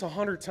said this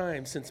 100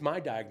 times since my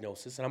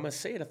diagnosis, and I'm going to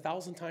say it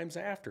 1,000 times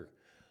after.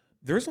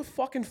 There's a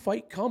fucking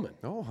fight coming.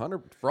 No,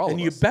 100 for all And of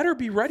you us. better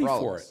be ready For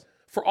all for of it. us.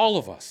 For all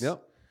of us.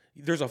 Yep.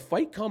 There's a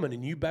fight coming,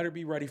 and you better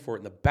be ready for it.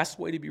 And the best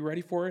way to be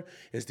ready for it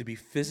is to be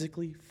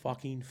physically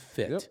fucking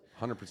fit. Yep,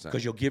 100%.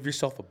 Because you'll give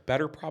yourself a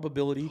better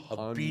probability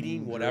of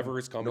beating whatever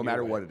is coming. No matter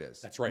your way. what it is.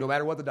 That's right. No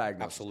matter what the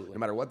diagnosis. Absolutely. No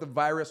matter what the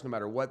virus, no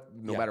matter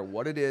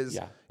what it is,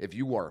 Yeah. if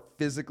you are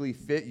physically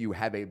fit, you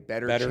have a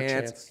better chance,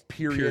 chance.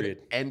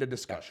 Period. End of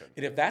discussion.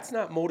 And if that's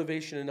not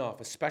motivation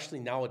enough, especially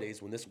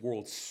nowadays when this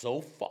world's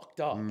so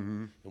fucked up,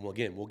 Mm-hmm. and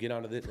we'll get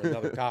onto this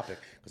another topic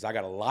because I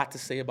got a lot to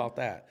say about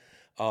that.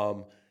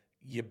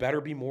 You better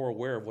be more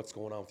aware of what's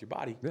going on with your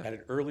body at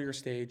an earlier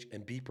stage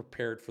and be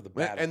prepared for the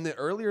battle. And the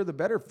earlier the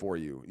better for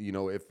you. You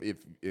know, if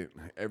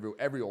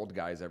every old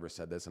guy's ever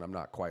said this, and I'm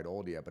not quite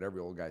old yet, but every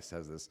old guy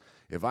says this.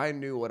 If I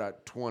knew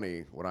at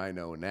 20 what I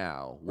know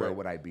now, where Right.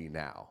 would I be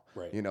now?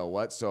 Right. You know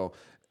what? So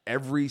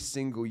every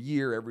single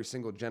year, every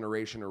single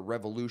generation or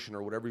revolution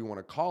or whatever you want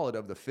to call it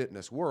of the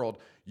fitness world,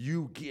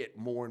 you get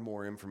more and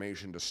more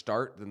information to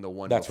start than the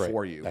one That's right.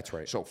 before you. That's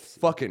right. So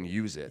fucking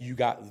use it. You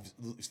got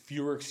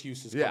fewer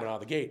excuses coming out of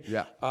the gate.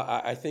 Yeah.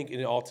 I think,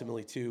 and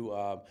ultimately too,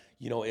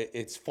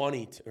 it's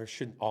funny,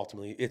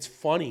 it's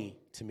funny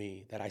to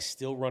me that I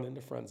still run into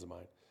friends of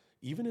mine,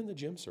 even in the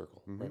gym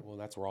circle. Right. Well,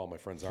 that's where all my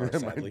friends are.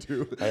 Sadly,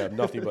 too. I have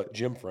nothing but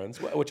gym friends,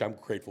 which I'm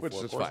grateful Which for.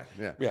 is of course.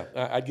 fine, Yeah.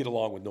 I'd get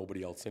along with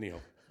nobody else anyhow.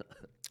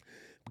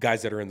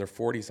 Guys that are in their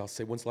 40s, I'll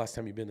say, when's the last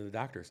time you've been to the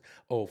doctors?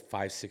 Oh,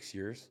 5-6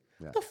 years.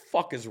 What the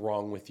fuck is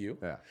wrong with you?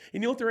 Yeah. And you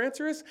know what their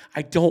answer is?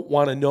 I don't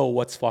want to know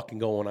what's fucking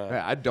going on.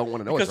 Yeah, I don't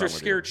want to know Because what's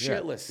they're wrong with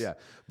scared you. shitless. Yeah.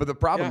 But the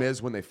problem Yeah.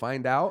 is when they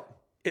find out,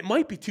 It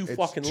might be too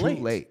fucking too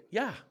late.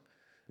 Yeah.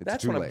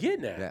 That's too what I'm late.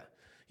 getting at. Yeah.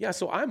 Yeah,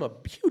 so I'm a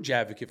huge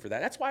advocate for that.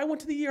 That's why I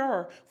went to the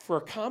ER for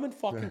a common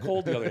fucking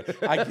cold the other day.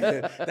 I get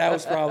it. That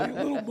was probably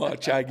a little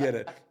much. I get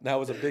it. That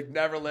was a big,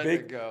 Never let big,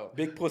 it go.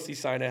 big pussy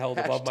sign I held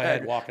above my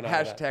head walking out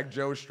of that. Hashtag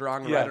Joe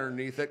Strong Yeah. right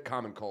underneath it.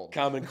 Common cold.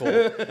 Common cold.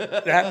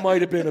 That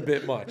might have been a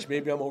bit much.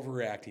 Maybe I'm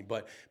overreacting.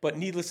 But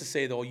needless to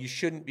say, though, you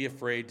shouldn't be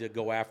afraid to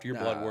go after your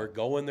blood work.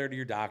 Go in there to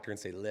your doctor and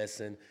say,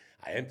 listen,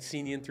 I haven't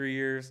seen you in 3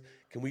 years.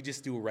 Can we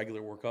just do a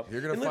regular workup?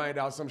 You're gonna find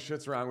out some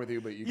shit's wrong with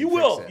you, but you can You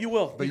fix will. it. You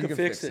will. But you can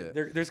fix it.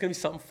 There's going to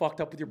be something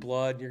fucked up with your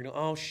blood. And you're going to,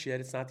 oh, shit,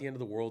 it's not the end of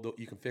the world.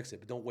 You can fix it.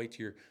 But don't wait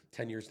till you're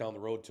 10 years down the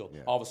road till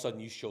all of a sudden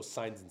you show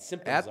signs and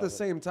symptoms At of the it.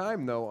 same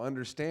time, though,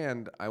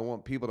 I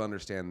want people to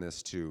understand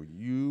this too.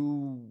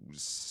 You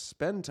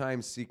spend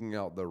time seeking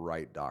out the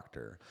right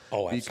doctor.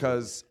 Oh, absolutely.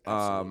 Because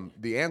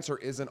the answer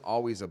isn't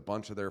always a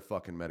bunch of their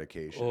fucking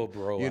medication. Oh,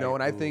 bro. You know,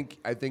 and I think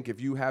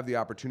if you have the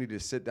opportunity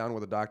to sit down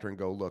with a doctor and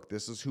go, look,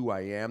 this is who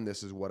I am,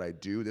 this is what I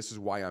do, this is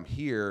why I'm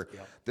here,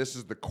 this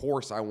is the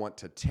course I want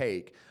to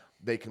take.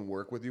 They can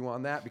work with you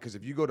on that, because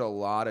if you go to a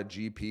lot of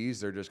GPs,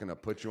 they're just going to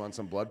put you on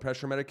some blood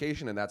pressure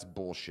medication, and that's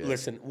bullshit.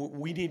 Listen,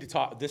 we need to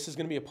talk. This is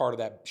going to be a part of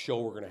that show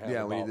we're going to have.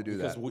 Yeah, we need to do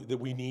because that.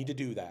 We need to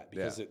do that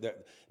because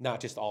not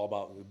just all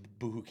about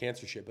boohoo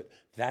cancer shit, but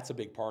that's a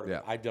big part of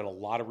it. I've done a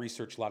lot of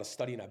research, a lot of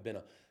studying. I've been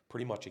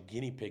pretty much a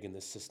guinea pig in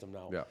this system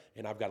now. Yeah.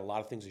 And I've got a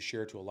lot of things to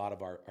share to a lot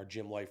of our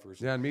gym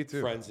lifers, and me too,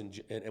 friends,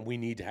 and we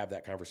need to have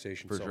that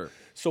conversation. For sure.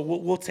 So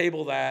we'll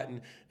table that,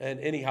 and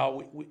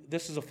anyhow,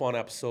 this is a fun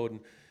episode. And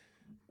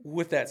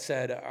with that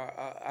said,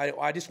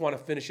 I just want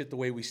to finish it the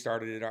way we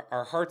started it.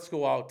 Our hearts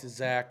go out to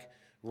Zach,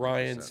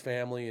 Ryan's 100%.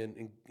 Family,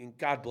 and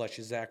God bless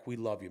you, Zach. We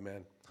love you,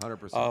 man.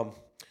 100%.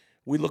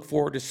 We look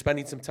forward to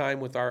spending some time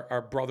with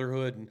our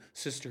brotherhood and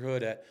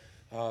sisterhood at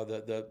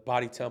the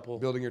Body Temple.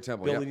 Building your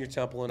temple. Building your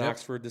temple in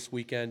Oxford this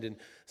weekend, and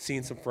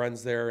seeing some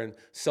friends there and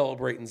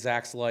celebrating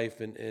Zach's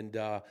life and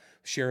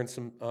sharing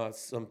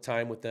some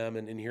time with them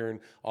and hearing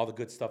all the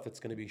good stuff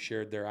that's going to be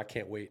shared there. I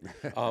can't wait.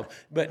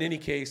 But in any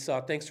case,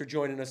 thanks for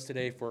joining us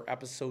today for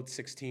episode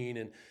 16,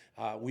 and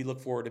we look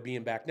forward to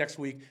being back next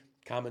week.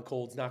 Common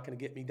cold's not going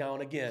to get me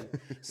down again.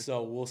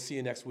 So we'll see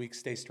you next week.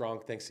 Stay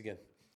strong. Thanks again.